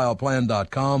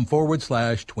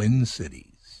 profileplan.com/Twin Cities.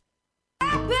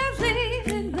 I believe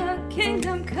in the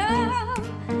kingdom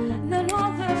come, then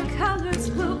all the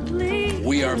colors will bleed.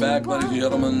 We are back, ladies and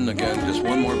gentlemen. Again, just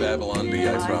one more Babylon Bee,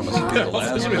 I promise. It'll be the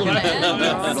last one.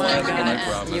 I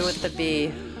promise. You with the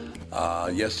bee.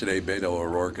 Yesterday, Beto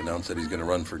O'Rourke announced that he's going to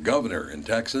run for governor in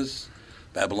Texas.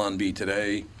 Babylon Bee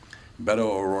today. Beto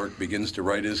O'Rourke begins to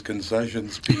write his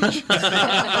concession speech.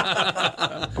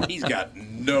 He's got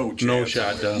no chance. No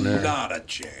shot down there. Not a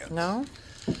chance. No?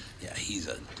 Yeah, he's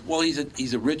a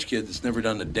rich kid that's never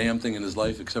done a damn thing in his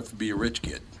life except for be a rich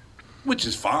kid, which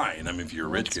is fine. I mean, if you're a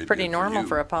rich kid, It's pretty normal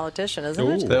for a politician,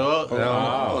 isn't it?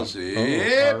 Wow. See?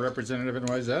 Our representative in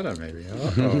Wayzata, maybe.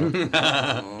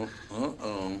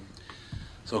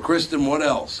 So, Kristen, what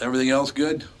else? Everything else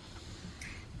good?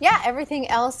 Yeah, everything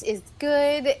else is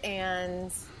good,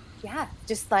 and yeah,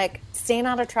 just like staying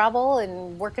out of trouble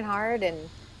and working hard and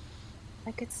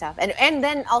that good stuff. And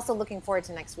then also looking forward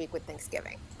to next week with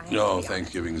Thanksgiving. No,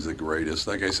 Thanksgiving is the greatest.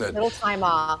 Like I said, little time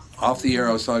off. Off the air,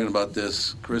 I was talking about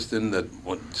this, Kristen, that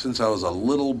since I was a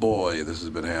little boy, this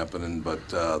has been happening. But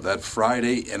that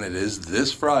Friday, and it is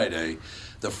this Friday,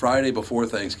 the Friday before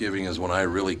Thanksgiving is when I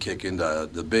really kick into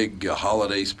the big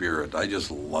holiday spirit. I just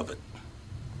love it.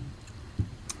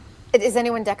 Is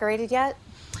anyone decorated yet?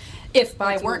 If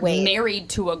I weren't married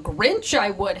to a Grinch,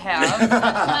 I would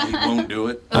have. You won't do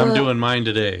it? I'm doing mine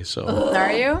today. So.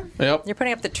 Are you? Yep. You're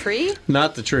putting up the tree?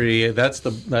 Not the tree. That's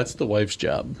the wife's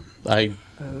job. I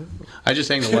just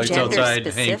hang the lights outside,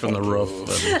 hang from the roof.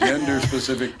 Gender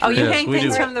specific. Oh, you hang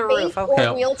things from the roof.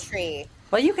 Okay. Real tree.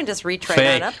 Well, you can just reach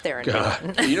right on up there and do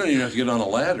it. You don't even have to get on a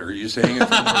ladder. You just hang it from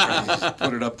the just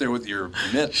put it up there with your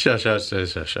mitt. Shush. No, it's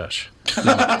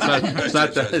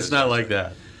not like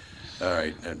that. All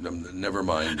right, never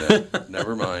mind.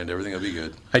 Never mind. Everything will be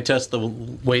good. I test the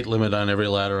weight limit on every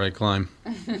ladder I climb.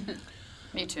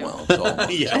 Me too. Well, it's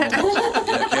almost.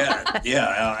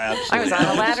 Yeah, absolutely. I was on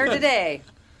a ladder today.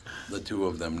 The two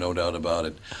of them, no doubt about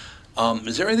it.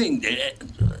 Is there anything,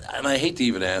 and I hate to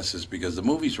even ask this because the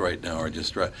movies right now are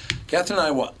just, Catherine and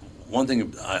I, one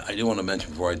thing I do want to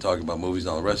mention before I talk about movies and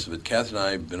all the rest of it, Catherine and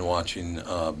I have been watching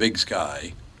Big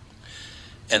Sky,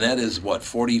 and that is,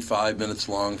 45 minutes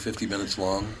long, 50 minutes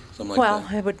long, something like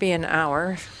that? Well, it would be an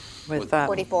hour with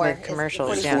 44 with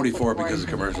commercials. It's 44 because of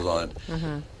commercials on it.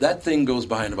 Mm-hmm. That thing goes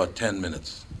by in about 10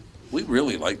 minutes. We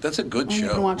really that's a good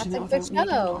show. That's a good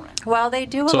show. Well, they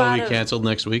do a So lot it'll of... be canceled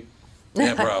next week?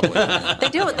 Yeah, probably.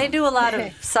 They do a lot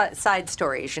of side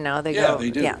stories, you know. They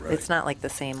do. Yeah, right. it's not like the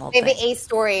same old Maybe thing. A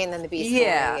story and then the B story.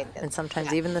 Yeah, and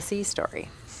sometimes even the C story.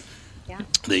 Yeah.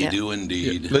 They do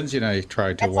indeed. Lindsay and I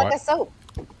tried to It's watch. like a soap.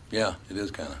 Yeah, it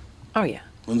is kind of. Oh yeah.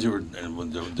 Lindsay and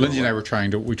I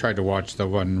tried to watch the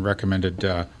one recommended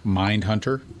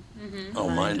Mindhunter. Oh,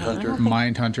 Mindhunter.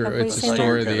 Mindhunter. It's the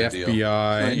story of the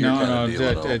FBI.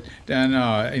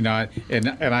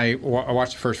 I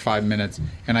watched the first 5 minutes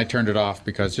and I turned it off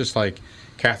because just like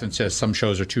Catherine says, some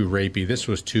shows are too rapey. This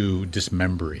was too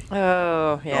dismembery.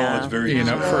 Oh yeah. Oh, it's very.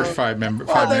 First 5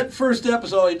 minutes. That first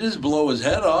episode, he just blow his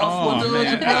head off. Oh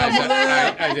man!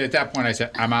 At that point, I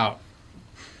said, "I'm out.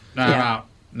 I'm out."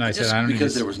 And I said, "I don't need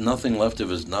because there was nothing left of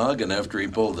his noggin after he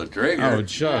pulled the trigger." Oh,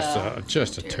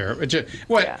 just a terrible. It's I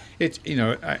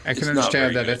can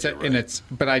understand that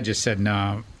but I just said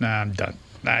no, I'm done.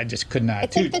 I just could not.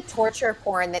 It's like the torture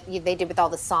porn that they did with all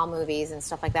the Saw movies and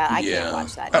stuff like that. I can't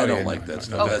watch that. I don't like that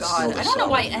stuff. Oh God, I don't know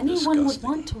why anyone would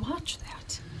want to watch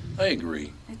that. I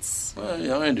agree.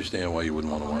 I understand why you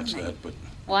wouldn't want to watch that, but.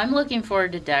 Well, I'm looking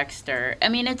forward to Dexter. I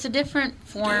mean, it's a different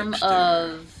form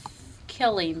of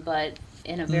killing, but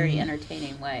in a very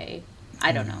entertaining way.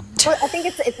 I don't know. Well, I think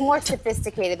it's more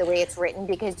sophisticated the way it's written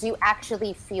because you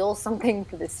actually feel something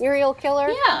for the serial killer.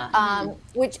 Yeah.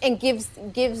 Which gives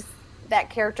that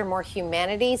character more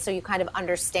humanity, so you kind of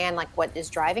understand like what is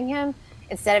driving him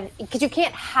instead of because you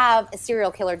can't have a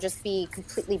serial killer just be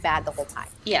completely bad the whole time.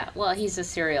 Yeah. Well, he's a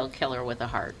serial killer with a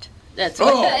heart. That's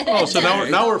so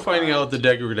now we're finding out the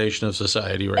degradation of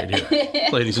society right here,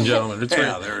 ladies and gentlemen. It's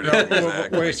there it is.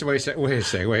 Exactly. Wait a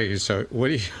second. So what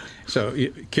do you? So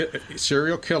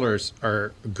serial killers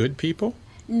are good people?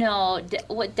 No.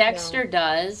 What Dexter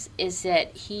does is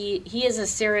that he is a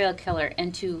serial killer,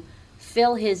 and to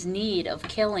fill his need of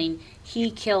killing,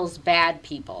 he kills bad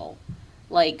people.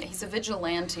 Like he's a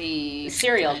vigilante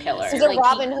serial killer. He's a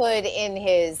Robin Hood in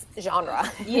his genre.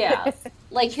 Yeah.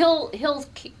 Like he'll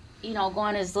go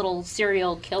on his little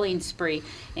serial killing spree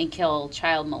and kill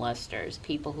child molesters,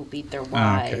 people who beat their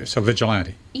wives. Okay, so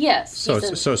vigilante. Yes. So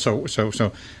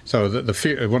the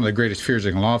fear, one of the greatest fears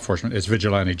in law enforcement is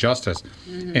vigilante justice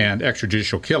and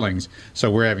extrajudicial killings. So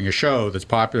we're having a show that's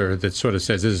popular that sort of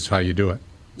says this is how you do it.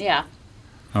 Yeah.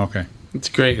 Okay. It's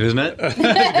great, isn't it?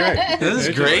 This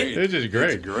is great. This is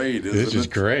great. This is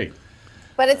great.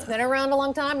 But it's been around a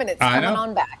long time and it's coming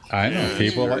on back. I know.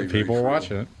 People are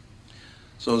watching it.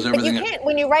 So is everything? But you can't,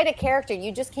 when you write a character,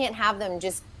 you just can't have them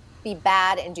just be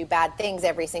bad and do bad things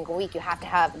every single week. You have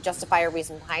to justify a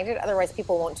reason behind it. Otherwise,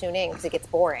 people won't tune in because it gets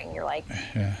boring. You're like,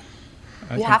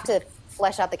 you have to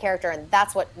flesh out the character, and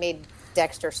that's what made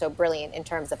Dexter so brilliant in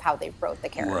terms of how they wrote the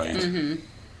character. Right. Mm-hmm.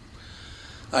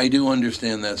 I do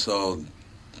understand that. So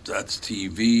that's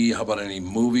TV. How about any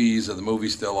movies? Are the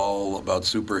movies still all about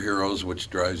superheroes, which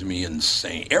drives me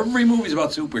insane? Every movie's about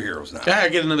superheroes now. Yeah, I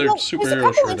get another superhero There's a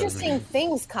couple shirt. interesting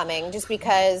things coming, just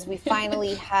because we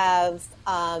finally have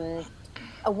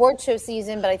award show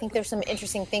season, but I think there's some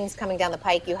interesting things coming down the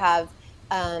pike. You have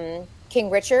King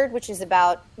Richard, which is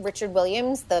about Richard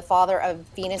Williams, the father of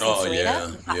Venus and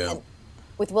Serena. Yeah.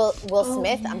 With Will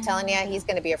Smith, I'm telling you, he's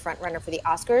going to be a front runner for the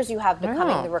Oscars. You have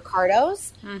Becoming the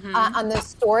Ricardos on this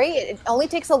story. It only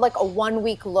takes a 1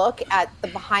 week look at the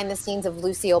behind the scenes of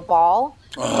Lucille Ball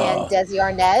and Desi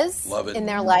Arnaz in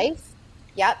their life.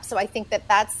 Yep. So I think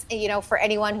that's, for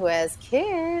anyone who has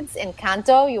kids,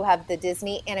 Encanto, you have the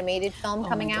Disney animated film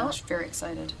coming out. Very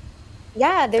excited.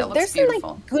 Yeah, there's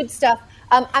some good stuff.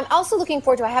 I'm also looking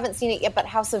forward to, I haven't seen it yet, but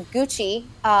House of Gucci,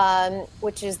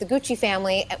 which is the Gucci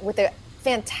family with a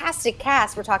fantastic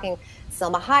cast. We're talking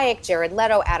Selma Hayek, Jared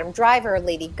Leto, Adam Driver,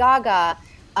 Lady Gaga.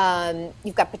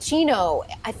 You've got Pacino.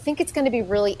 I think it's going to be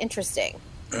really interesting.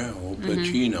 Oh,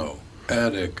 Pacino.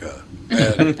 Attica.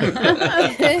 I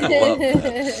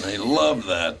love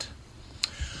that.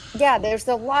 Yeah, there's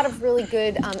a lot of really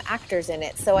good actors in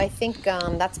it. So I think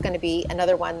that's going to be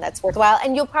another one that's worthwhile.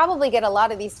 And you'll probably get a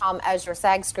lot of these as your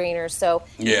SAG screeners. So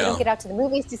if you don't get out to the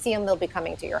movies to see them, they'll be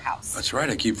coming to your house. That's right.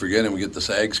 I keep forgetting we get the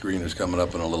SAG screeners coming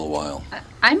up in a little while.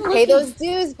 Pay those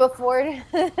dues before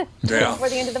the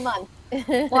end of the month.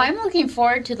 Well, I'm looking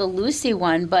forward to the Lucy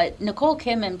one, but Nicole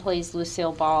Kidman plays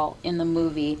Lucille Ball in the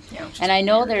movie. Yeah, and I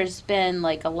know there's been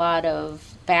a lot of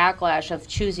backlash of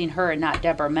choosing her and not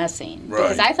Deborah Messing.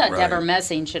 Because I thought Deborah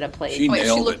Messing should have played. She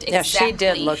nailed it. Yeah, she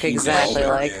did look exactly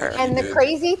like her. And the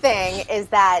crazy thing is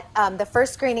that the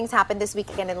first screenings happened this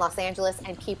weekend in Los Angeles,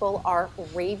 and people are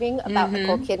raving about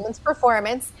Nicole Kidman's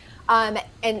performance.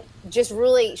 And just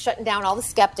really shutting down all the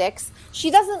skeptics. She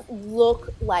doesn't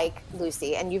look like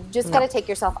Lucy, and you've just got to take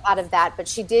yourself out of that. But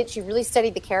she really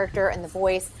studied the character and the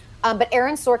voice. But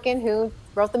Aaron Sorkin, who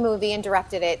wrote the movie and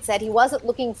directed it, said he wasn't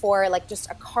looking for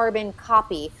just a carbon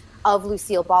copy of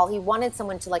Lucille Ball. He wanted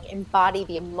someone to embody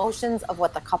the emotions of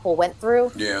what the couple went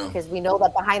through. Yeah. Because we know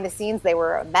that behind the scenes they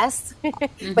were a mess,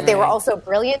 but they were also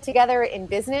brilliant together in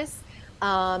business.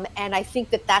 And I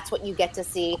think that's what you get to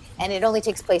see, and it only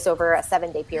takes place over a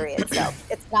 7-day period, so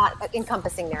it's not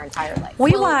encompassing their entire life.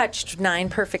 We watched 9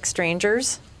 Perfect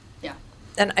Strangers. Yeah.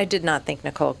 And I did not think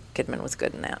Nicole Kidman was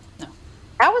good in that. No.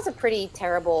 That was a pretty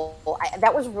terrible,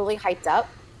 that was really hyped up,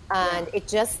 and it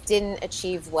just didn't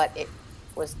achieve what it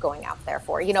was going out there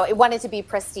for. It wanted to be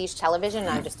prestige television, and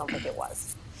I just don't think it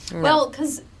was. No. Well,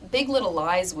 because Big Little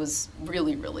Lies was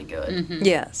really, really good.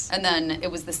 Yes. And then it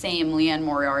was the same Leanne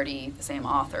Moriarty, the same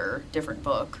author, different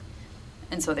book.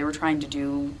 And so they were trying to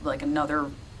do another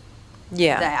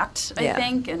that, I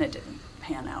think, and it didn't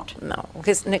pan out. No,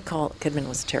 because Nicole Kidman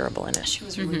was terrible in it. She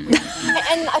was really weird.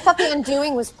 And I thought The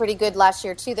Undoing was pretty good last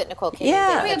year, too, that Nicole Kidman did.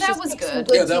 Yeah, that was good.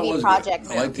 Good TV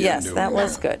projects. I like The Undoing. That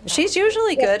was good. She's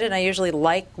usually good, and I usually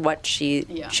like what she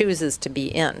chooses to be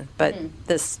in, but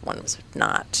this one was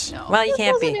not. No. Well, you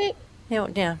can't be.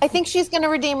 I think she's going to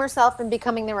redeem herself in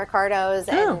Becoming the Ricardos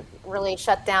and really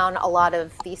shut down a lot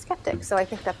of the skeptics. So I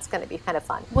think that's going to be kind of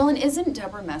fun. Well, and isn't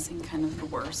Deborah Messing kind of the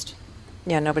worst?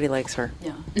 Yeah, nobody likes her.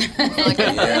 Yeah.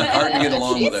 Hard to get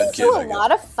along with that kid. She gets into a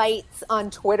lot of fights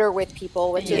on Twitter with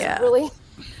people, which is really...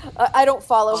 I don't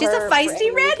follow She's her. She's a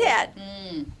feisty redhead.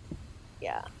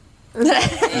 Yeah.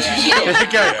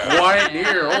 It got quiet in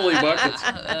here. Holy buckets.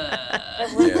 I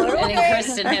think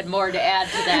Kristen had more to add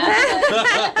to that.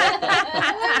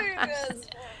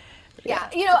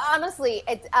 Yeah, honestly,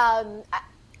 it's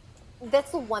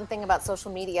that's the one thing about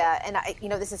social media, and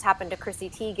this has happened to Chrissy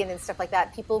Teigen and stuff like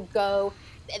that. People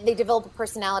they develop a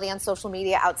personality on social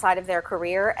media outside of their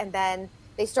career, and then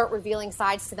they start revealing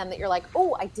sides to them that you're like,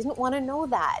 oh, I didn't want to know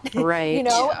that. Right.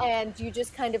 And you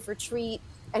just kind of retreat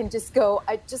and just go,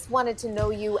 I just wanted to know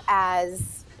you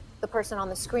as the person on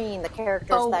the screen, the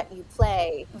characters that you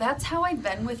play. That's how I've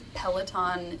been with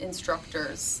Peloton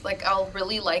instructors. I'll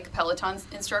really like Peloton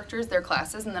instructors, their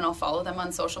classes, and then I'll follow them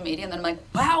on social media, and then I'm like,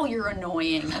 wow, you're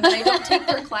annoying. And then I don't take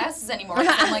their classes anymore.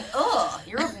 So I'm like, ugh,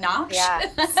 you're obnoxious.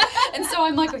 Yeah. And so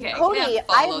I'm like, okay, Cody, I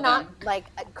I'm not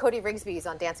Cody Rigsby's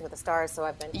on Dancing with the Stars, so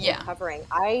I've been covering.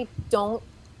 I don't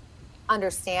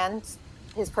understand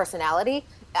his personality.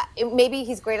 Maybe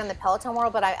he's great on the Peloton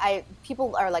world, but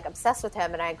people are obsessed with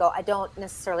him, and I go, I don't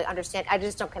necessarily understand. I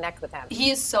just don't connect with him.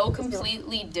 He is so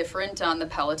completely different on the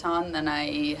Peloton than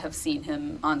I have seen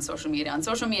him on social media. On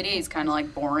social media, he's kind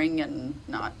of boring and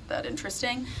not that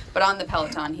interesting, but on the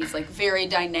Peloton, he's very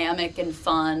dynamic and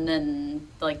fun and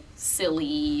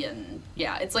silly, and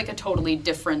it's a totally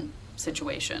different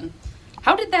situation.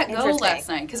 How did that go last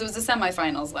night? Because it was the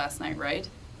semifinals last night, right?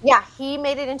 Yeah, he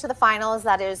made it into the finals.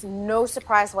 That is no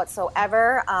surprise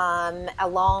whatsoever,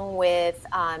 along with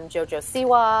Jojo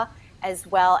Siwa, as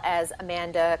well as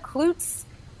Amanda Klutz.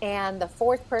 And the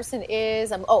fourth person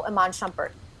is, Iman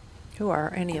Shumpert. Who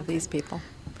are any of these people?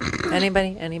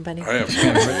 Anybody? I have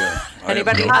no idea.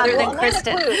 Anybody other than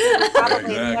Kristen?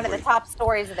 Probably one of the top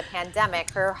stories of the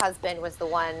pandemic. Her husband was the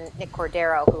one, Nick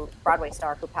Cordero, Broadway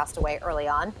star, who passed away early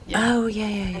on. Oh,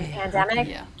 in the pandemic.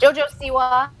 Yeah. JoJo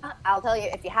Siwa, I'll tell you,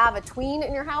 if you have a tween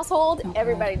in your household,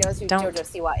 everybody knows who JoJo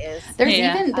Siwa is.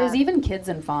 There's even kids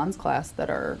in Fawn's class that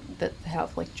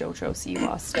have like JoJo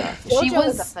Siwa stuff. She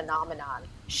was a phenomenon.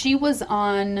 She was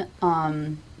on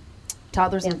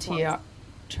Toddlers and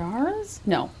Tiaras?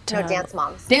 No, Dance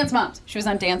Moms. Dance Moms. She was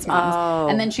on Dance Moms,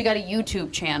 and then she got a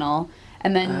YouTube channel,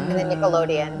 and then the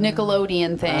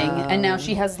Nickelodeon thing, and now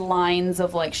she has lines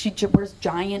of like she wears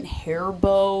giant hair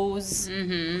bows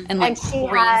and like she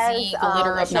crazy has,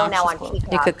 glitter a show now on obnoxious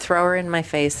clothes. You could throw her in my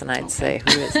face and I'd say,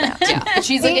 who is that? Yeah, she's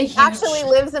She like a huge. actually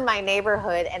lives in my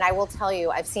neighborhood, and I will tell you,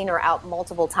 I've seen her out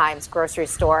multiple times, grocery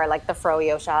store, like the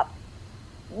Froyo shop.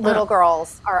 Little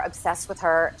girls are obsessed with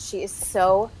her. She is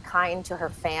so kind to her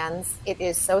fans. It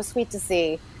is so sweet to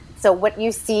see. So what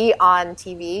you see on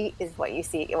TV is what you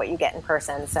get in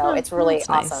person. So it's really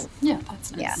awesome. Nice. Yeah,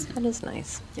 that's nice. Yeah. That is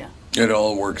nice. Yeah. It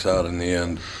all works out in the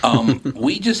end.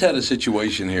 We just had a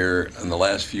situation here in the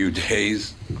last few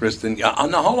days, Kristen. Now,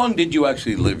 how long did you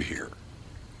actually live here?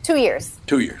 2 years.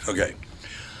 2 years, okay.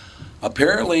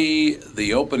 Apparently,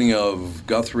 the opening of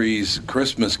Guthrie's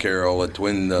Christmas Carol at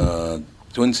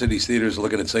Twin Cities Theaters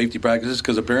looking at safety practices,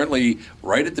 because apparently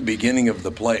right at the beginning of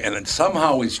the play, and it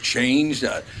somehow has changed.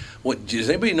 Does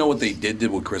anybody know what they did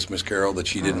with Christmas Carol that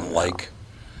she didn't like?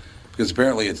 Because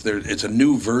apparently it's a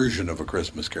new version of A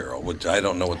Christmas Carol, which I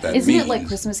don't know what that means. Isn't it like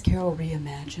Christmas Carol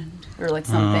reimagined or like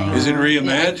something? Is it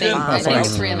reimagined? Yeah, I think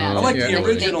it's reimagined. I like the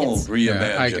original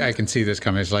reimagined. Yeah, I can see this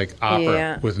coming. It's like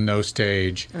opera with no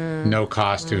stage, no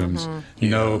costumes,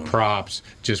 no props,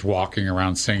 just walking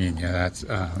around singing. Yeah,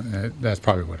 that's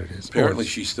probably what it is. Apparently,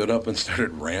 she stood up and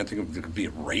started ranting. There could be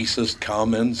racist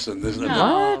comments and this.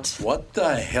 What? What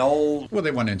the hell? Well,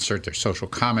 they want to insert their social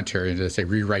commentary into this. They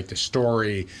rewrite the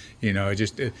story.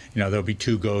 There'll be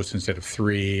 2 ghosts instead of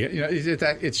 3.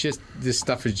 It's just this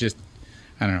stuff is just.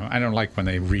 I don't know. I don't like when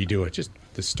they redo it. Just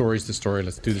the story's the story.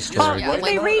 Let's do the story. Well, if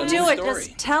they redo it,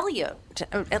 just tell you.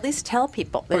 At least tell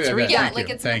people. It's redone.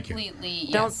 It's completely.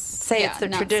 Don't say it's the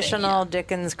traditional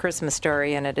Dickens Christmas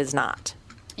story, and it is not.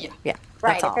 Yeah. Yeah.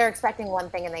 Right. If they're expecting one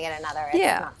thing and they get another,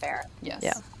 it's not fair. Yes.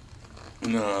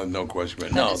 Yeah. No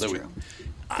question. That is true.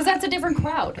 Because that's a different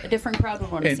crowd. A different crowd would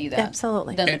want to see that.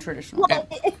 Absolutely. Than the traditional. Well,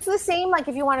 it's the same, like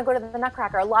if you want to go to the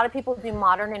Nutcracker, a lot of people do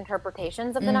modern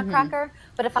interpretations of the Nutcracker.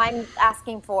 But if I'm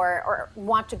asking for or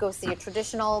want to go see a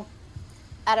traditional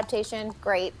adaptation,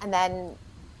 great. And then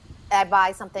I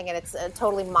buy something and it's a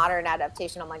totally modern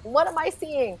adaptation, I'm like, what am I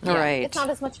seeing? Right. It's not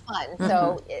as much fun.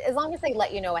 So as long as they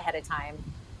let you know ahead of time,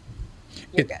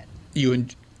 you're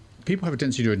good. People have a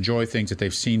tendency to enjoy things that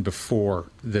they've seen before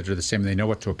that are the same. They know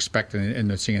what to expect, and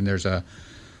they're seeing. There's a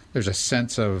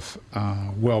sense of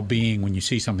well-being when you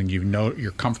see something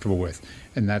you're comfortable with,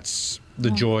 and that's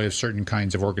the joy of certain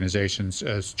kinds of organizations,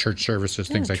 as church services,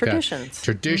 things like traditions. that.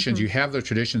 Traditions. You have those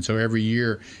traditions, so every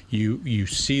year you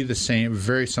see the same,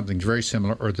 something very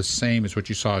similar or the same as what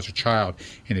you saw as a child,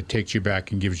 and it takes you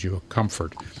back and gives you a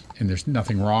comfort. And there's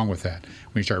nothing wrong with that.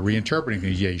 When you start reinterpreting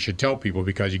things, you should tell people,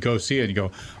 because you go see it and you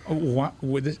go,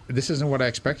 oh, this isn't what I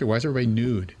expected. Why is everybody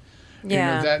nude?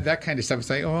 Yeah. That kind of stuff. It's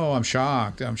like, oh, I'm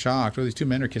shocked. Oh, these 2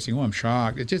 men are kissing. Oh, I'm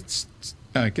shocked. It just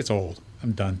it gets old.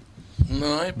 I'm done.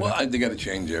 No, they got to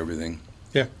change everything.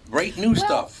 Yeah. Write new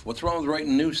stuff. What's wrong with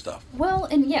writing new stuff? Well,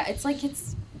 and it's like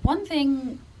it's one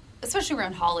thing, especially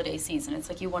around holiday season. It's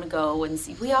like you want to go and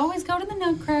see. We always go to the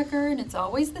Nutcracker, and it's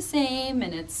always the same.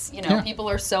 And it's people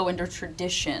are so into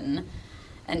tradition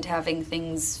and having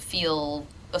things feel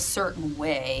a certain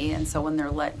way, and so when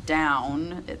they're let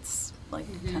down, it's like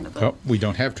kind of. Well, we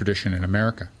don't have tradition in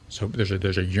America, so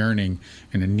there's a yearning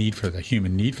and a need for the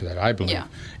human need for that, I believe. Yeah.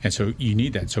 And so you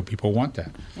need that. So people want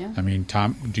that. Yeah. I mean,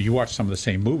 Tom, do you watch some of the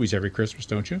same movies every Christmas?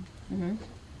 Don't you?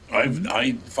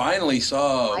 I finally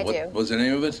saw. I do. What was the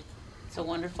name of it? It's a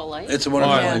Wonderful Life. It's a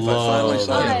Wonderful Life. I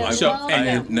finally saw it. I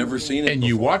have never seen it. And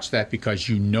you watch that because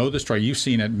you know the story. You've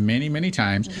seen it many, many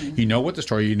times. You know what the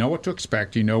story. You know what to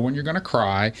expect. You know when you're going to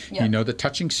cry. You know the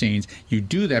touching scenes. You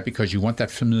do that because you want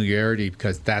that familiarity,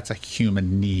 because that's a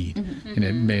human need, and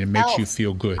it makes you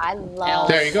feel good. I love.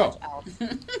 There you go.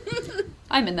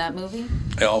 I'm in that movie.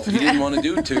 Elf. He didn't want to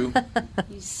do 2.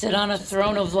 You sit on a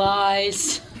throne of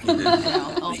lies.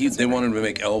 They wanted to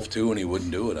make Elf 2, and he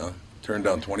wouldn't do it, huh? Turned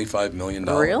down $25 million.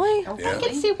 Really? Yeah. I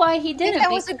can see why he I didn't. think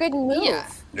that was a good move.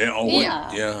 Yeah,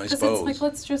 I suppose. It's like,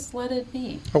 let's just let it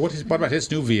be. Oh, what about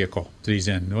his new vehicle that he's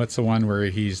in? What's the one where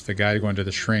he's the guy going to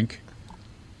the shrink?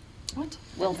 What?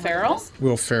 Will Ferrell?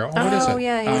 Will Ferrell. What is it? Oh,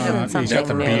 yeah, he's in something he's got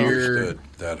the new. beard. Understood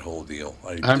that whole deal.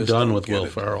 I'm just done don't with get Will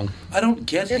it. Ferrell. I don't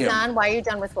get You're him. done? Why are you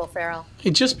done with Will Ferrell?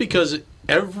 Just because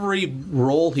every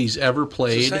role he's ever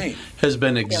played same. has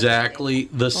been exactly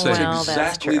the same. Well, that's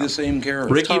Exactly true. the same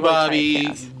character. Ricky Totally Bobby,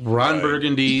 typecast. Ron Right.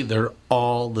 Burgundy, they're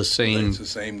all the same, It's the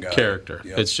same guy. character.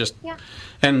 Yep. It's just, Yeah.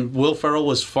 and Will Ferrell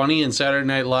was funny in Saturday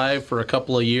Night Live for a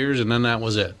couple of years, and then that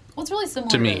was it. Well, it's really similar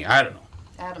To me, I don't know.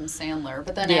 Adam Sandler,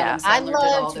 but then Yeah. Adam Sandler I did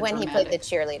all loved the when dramatic. he played the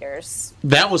cheerleaders.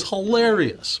 That was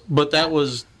hilarious, but that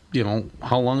was,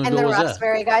 how long And ago the was that?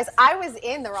 Roxbury guys. I was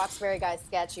in the Roxbury guys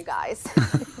sketch, you guys.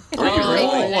 Are you really?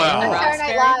 Oh, wow.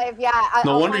 Saturday Night Live, yeah.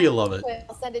 No I'll wonder find you love it.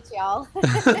 I'll send it to y'all.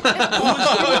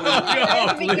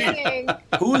 Oh, Beginning.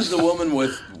 Who was the woman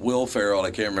with Will Ferrell?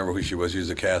 I can't remember who she was. She was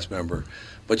a cast member.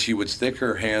 But she would stick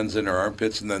her hands in her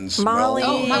armpits and then smell. Molly.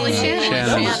 Oh, Molly Shannon.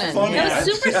 Shannon. That was funny. That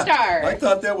was Superstar. I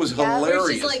thought that was Yeah,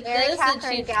 hilarious. she's like Mary this, and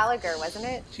Catherine she. Gallagher, wasn't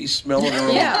it? She's smelling her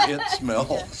own Yeah. pit smell.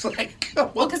 It's like,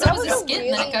 Well, because it That was a was a skit,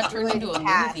 and then it really got turned good into a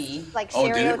cast. movie. Like Oh,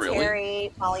 Sherry did it really?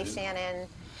 O'Terry, Molly Shannon.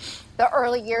 The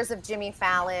early years of Jimmy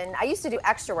Fallon. I used to do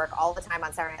extra work all the time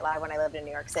on Saturday Night Live when I lived in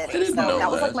New York City. I didn't so know that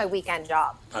was that. like my weekend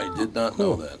job. I did not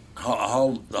know that.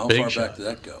 How Big far shot. back did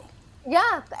that go?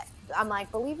 Yeah, I'm like,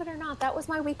 believe it or not, that was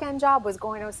my weekend job, was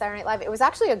going to Saturday Night Live. It was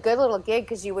actually a good little gig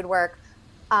because you would work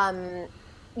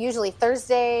usually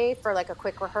Thursday for like a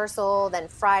quick rehearsal, then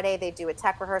Friday they'd do a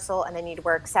tech rehearsal, and then you'd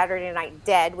work Saturday Night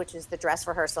Dead, which is the dress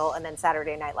rehearsal, and then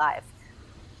Saturday Night Live.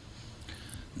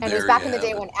 And it was There back you in the day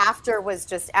have it. when AFTRA was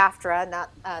just AFTRA, not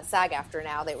SAG-AFTRA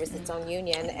now. There was its own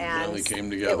union, and they came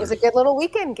it together. was a good little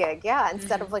weekend gig. Yeah,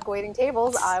 instead of like waiting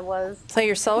tables, I was. So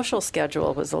your social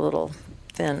schedule was a little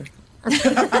thin. You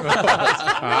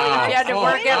had to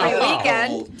work every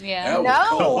weekend. Yeah. That was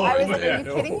No, cold. I was. Are you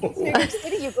kidding me? It's New York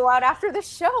City. You go out after the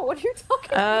show. What are you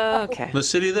talking about? Okay. The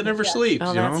city that never sleeps,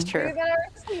 Oh, that's true.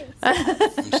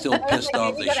 I'm still pissed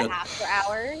off Maybe they go to shut. after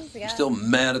hours. Yeah. I'm still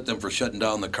mad at them for shutting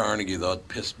down the Carnegie, though. It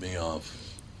pissed me off.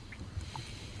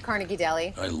 Carnegie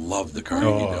Deli. I loved the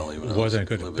Carnegie Deli. When I Wasn't it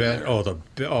good? living Be- there.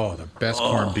 the best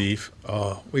corned beef.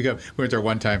 Oh, we went there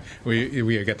one time.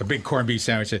 We got the big corned beef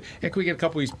sandwich. Said, hey, can we get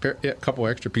a couple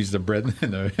extra pieces of bread?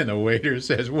 And the waiter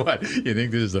says, "What? You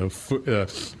think this is a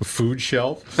food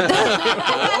shelf?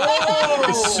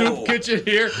 The soup kitchen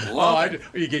here?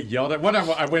 You get yelled at." One time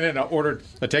I went in and I ordered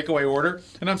a takeaway order,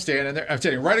 and I'm standing there. I'm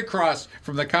standing right across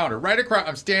from the counter. Right across.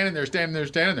 I'm standing there.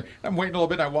 I'm waiting a little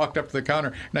bit. And I walked up to the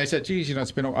counter and I said, "Geez,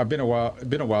 I've been a while.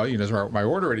 You know, my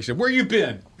order already." He said, "Where you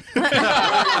been?" Where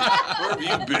have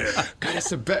you been? God,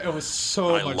 it was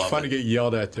so I much love fun it. to get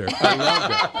yelled at there. I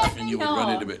loved it. And you would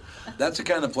run into it. That's the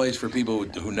kind of place for people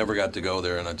who never got to go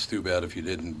there, and it's too bad if you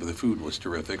didn't. But the food was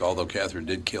terrific, although Catherine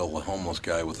did kill a homeless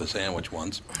guy with a sandwich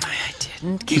once. I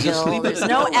didn't He's kill. asleep at There's the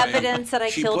no doorway. evidence that I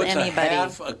She killed puts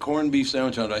anybody. a corned beef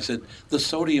sandwich on it. I said, the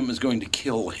sodium is going to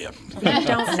kill him. You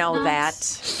don't know that.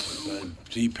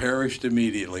 He perished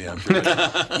immediately, I'm sure.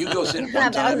 You go sit Yeah, one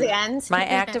that was time. the end. My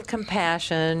act of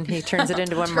compassion, he turns it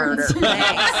into a murder.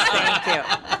 Thanks. Thank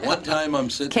you. One time I'm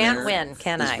sitting Can't there. win,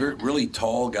 can this I? Really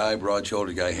tall guy,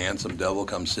 broad-shouldered guy, handsome devil,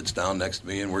 comes, sits down next to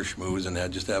me, and we're schmoozing,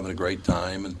 just having a great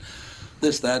time, and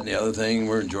this, that, and the other thing.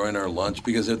 We're enjoying our lunch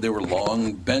because they were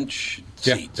long bench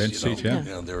seats. Seats, yeah. You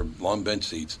know, they were long bench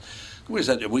seats. We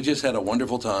just had a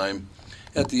wonderful time.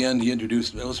 At the end, he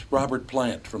introduced me. It was Robert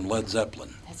Plant from Led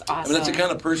Zeppelin. That's I awesome. mean, that's the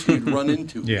kind of person you'd run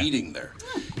into Yeah. eating there.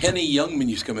 Henny Youngman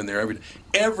used to come in there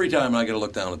every time. I got to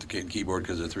look down at the keyboard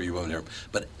because there are three women there.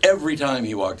 But every time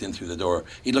he walked in through the door,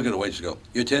 he'd look at the waitress and go,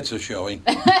 "Your tits are showing."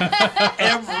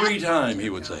 Every time he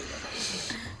would say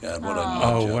that. God, what a nut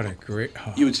Oh, job. what a great!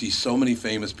 Oh. You would see so many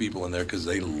famous people in there because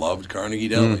they loved Carnegie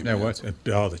Deli. That was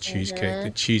the cheesecake. Mm-hmm. The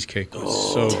cheesecake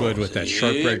was so good with that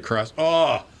shortbread crust.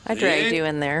 Oh, I dragged you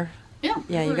in there. Yeah.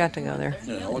 Yeah, you got to go there.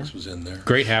 Yeah, Alex was in there.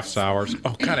 great half sours.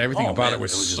 Oh God, everything Oh, about man, it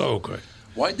was it was just- so good.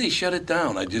 Why'd they shut it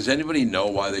down? Does anybody know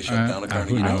why they shut down a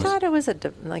Carnegie who I Deli? thought it was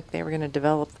like they were going to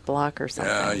develop the block or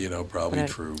something. Yeah, probably But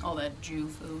I- true. All that Jew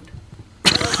food.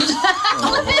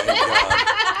 Oh my God.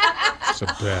 It's the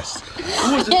best.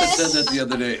 Who was it that said that the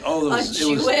other day? Oh, it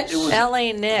was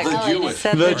L.A. Nick The Jewish.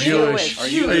 said The the Jewish. Are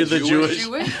you Are you the the Jewish?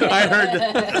 Jewish? I heard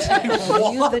that. Are you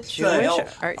the What Jewish? hell?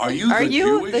 Are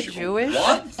you the Jewish?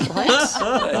 What? What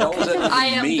the hell does that I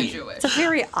am mean? the Jewish. It's a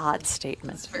very odd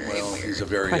statement. It's very Well, weird. he's a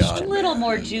very Question. odd A little man.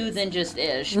 more Jew than just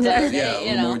ish. But, Yeah, a you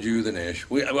little know. more Jew than Ish.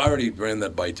 I already ran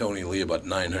that by Tony Lee about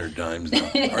 900 times now.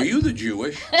 Are you the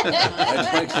Jewish? I'd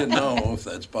like to know if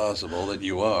that's possible that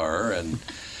you are. And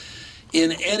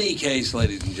In any case,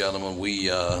 ladies and gentlemen, we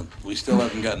still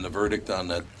haven't gotten the verdict on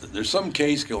that. There's some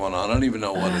case going on. I don't even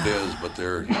know what it is, but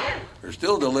they're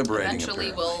still deliberating. Eventually,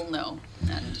 apparently. we'll know,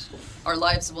 and our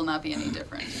lives will not be any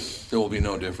different. There will be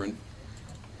no different.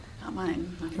 Not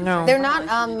mine. No, they're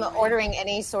not ordering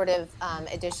any sort of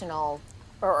additional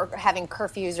or having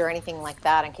curfews or anything like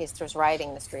that in case there's rioting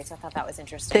in the streets. I thought that was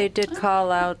interesting. They did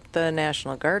call out the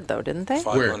National Guard, though, didn't they?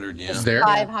 500, yeah. There?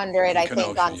 500, I think,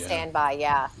 Kenosha, on standby,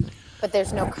 yeah. But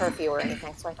there's no curfew or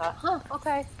anything, so I thought,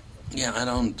 okay. Yeah, I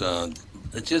don't.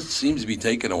 It just seems to be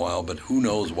taking a while, but who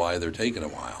knows why they're taking a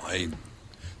while?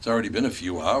 It's already been a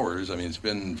few hours. I mean, it's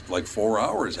been like 4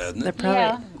 hours, hasn't it?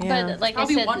 But like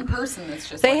Probably I said, one person that's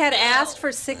just. They like, had "No." asked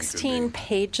for 16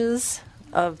 pages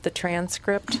of the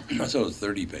transcript. I thought it was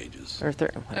 30 pages. Or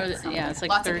yeah, it's like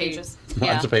Lots 30 of pages.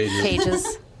 Lots of pages.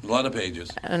 pages. A lot of pages.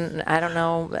 And I don't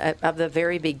know, of the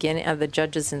very beginning of the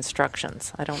judge's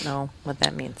instructions. I don't know what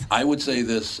that means. I would say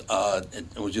this,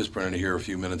 it was just printed here a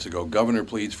few minutes ago. Governor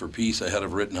pleads for peace ahead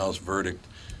of Rittenhouse verdict.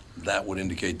 That would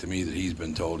indicate to me that he's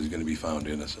been told he's going to be found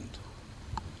innocent.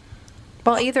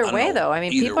 Well, either way, though. I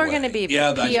mean, Either people are going to way. be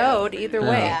Yeah, that's- PO'd either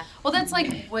way. Yeah. Well, that's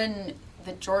like when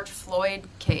the George Floyd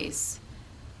case,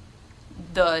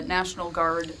 the National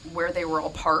Guard, where they were all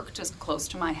parked just close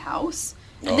to my house,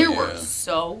 and there were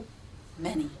so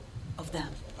many of them.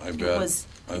 I bet. It was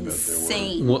I bet there were.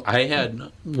 insane. Well, I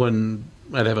had, when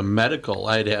I'd have a medical,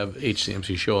 I'd have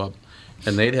HCMC show up,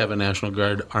 and they'd have a National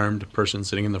Guard armed person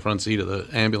sitting in the front seat of the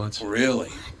ambulance. Really?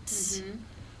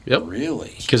 Yep.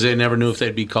 Really? Because they never knew if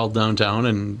they'd be called downtown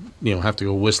and, have to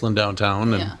go whistling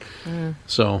downtown. And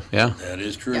so, yeah. That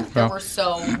is true. Yeah, there were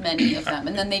so many of them.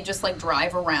 And then they just like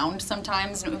drive around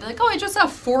sometimes and it would be like, I just saw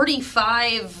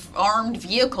 45 armed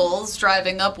vehicles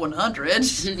driving up 100.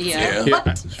 Yeah.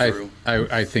 What?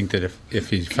 I think that if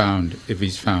he's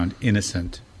found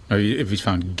innocent, or if he's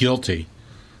found guilty,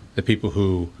 the people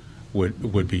who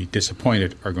would be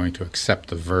disappointed are going to accept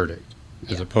the verdict,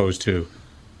 as opposed to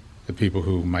the people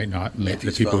who might not,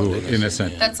 the people who are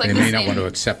innocent, That's like they the may not same- want to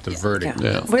accept the verdict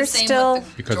Yeah. We're The same still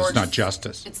with the because it's not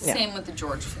justice. It's the same with the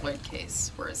George Floyd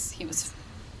case, whereas he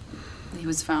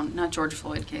was found, not George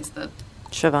Floyd case, the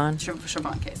Siobhan.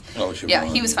 Siobhan case. Oh, Siobhan, Yeah,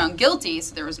 he was yeah. found guilty,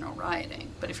 so there was no rioting.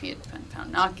 But if he had been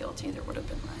found not guilty, there would have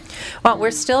been rioting. Well,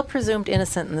 we're still presumed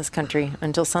innocent in this country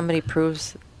until somebody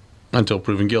proves. Until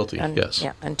proven guilty, yes.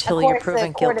 Yeah, until Of you're course, proven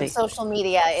the court guilty. of social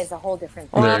media is a whole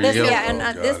different Well, There you go. yeah, and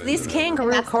Oh, God, these isn't it?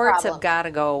 kangaroo That's the courts problem. have got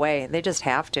to go away. They just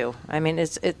have to. I mean,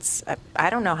 it's. I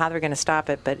don't know how they're going to stop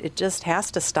it, but it just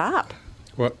has to stop.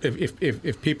 Well,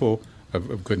 if people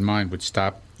of good mind would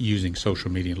stop using social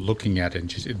media, looking at it, and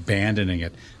just abandoning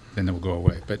it, then it will go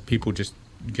away. But people just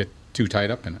get too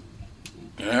tied up in it.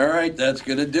 All right, that's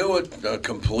going to do it. A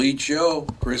complete show.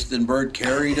 Kristen Burt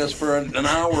carried us for an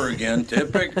hour again.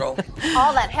 Typical.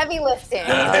 All that heavy lifting.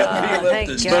 Heavy Thank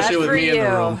lifting. God Especially with for me in the you.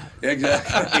 room.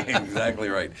 Exactly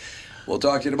right. We'll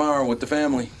talk to you tomorrow with the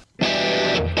family.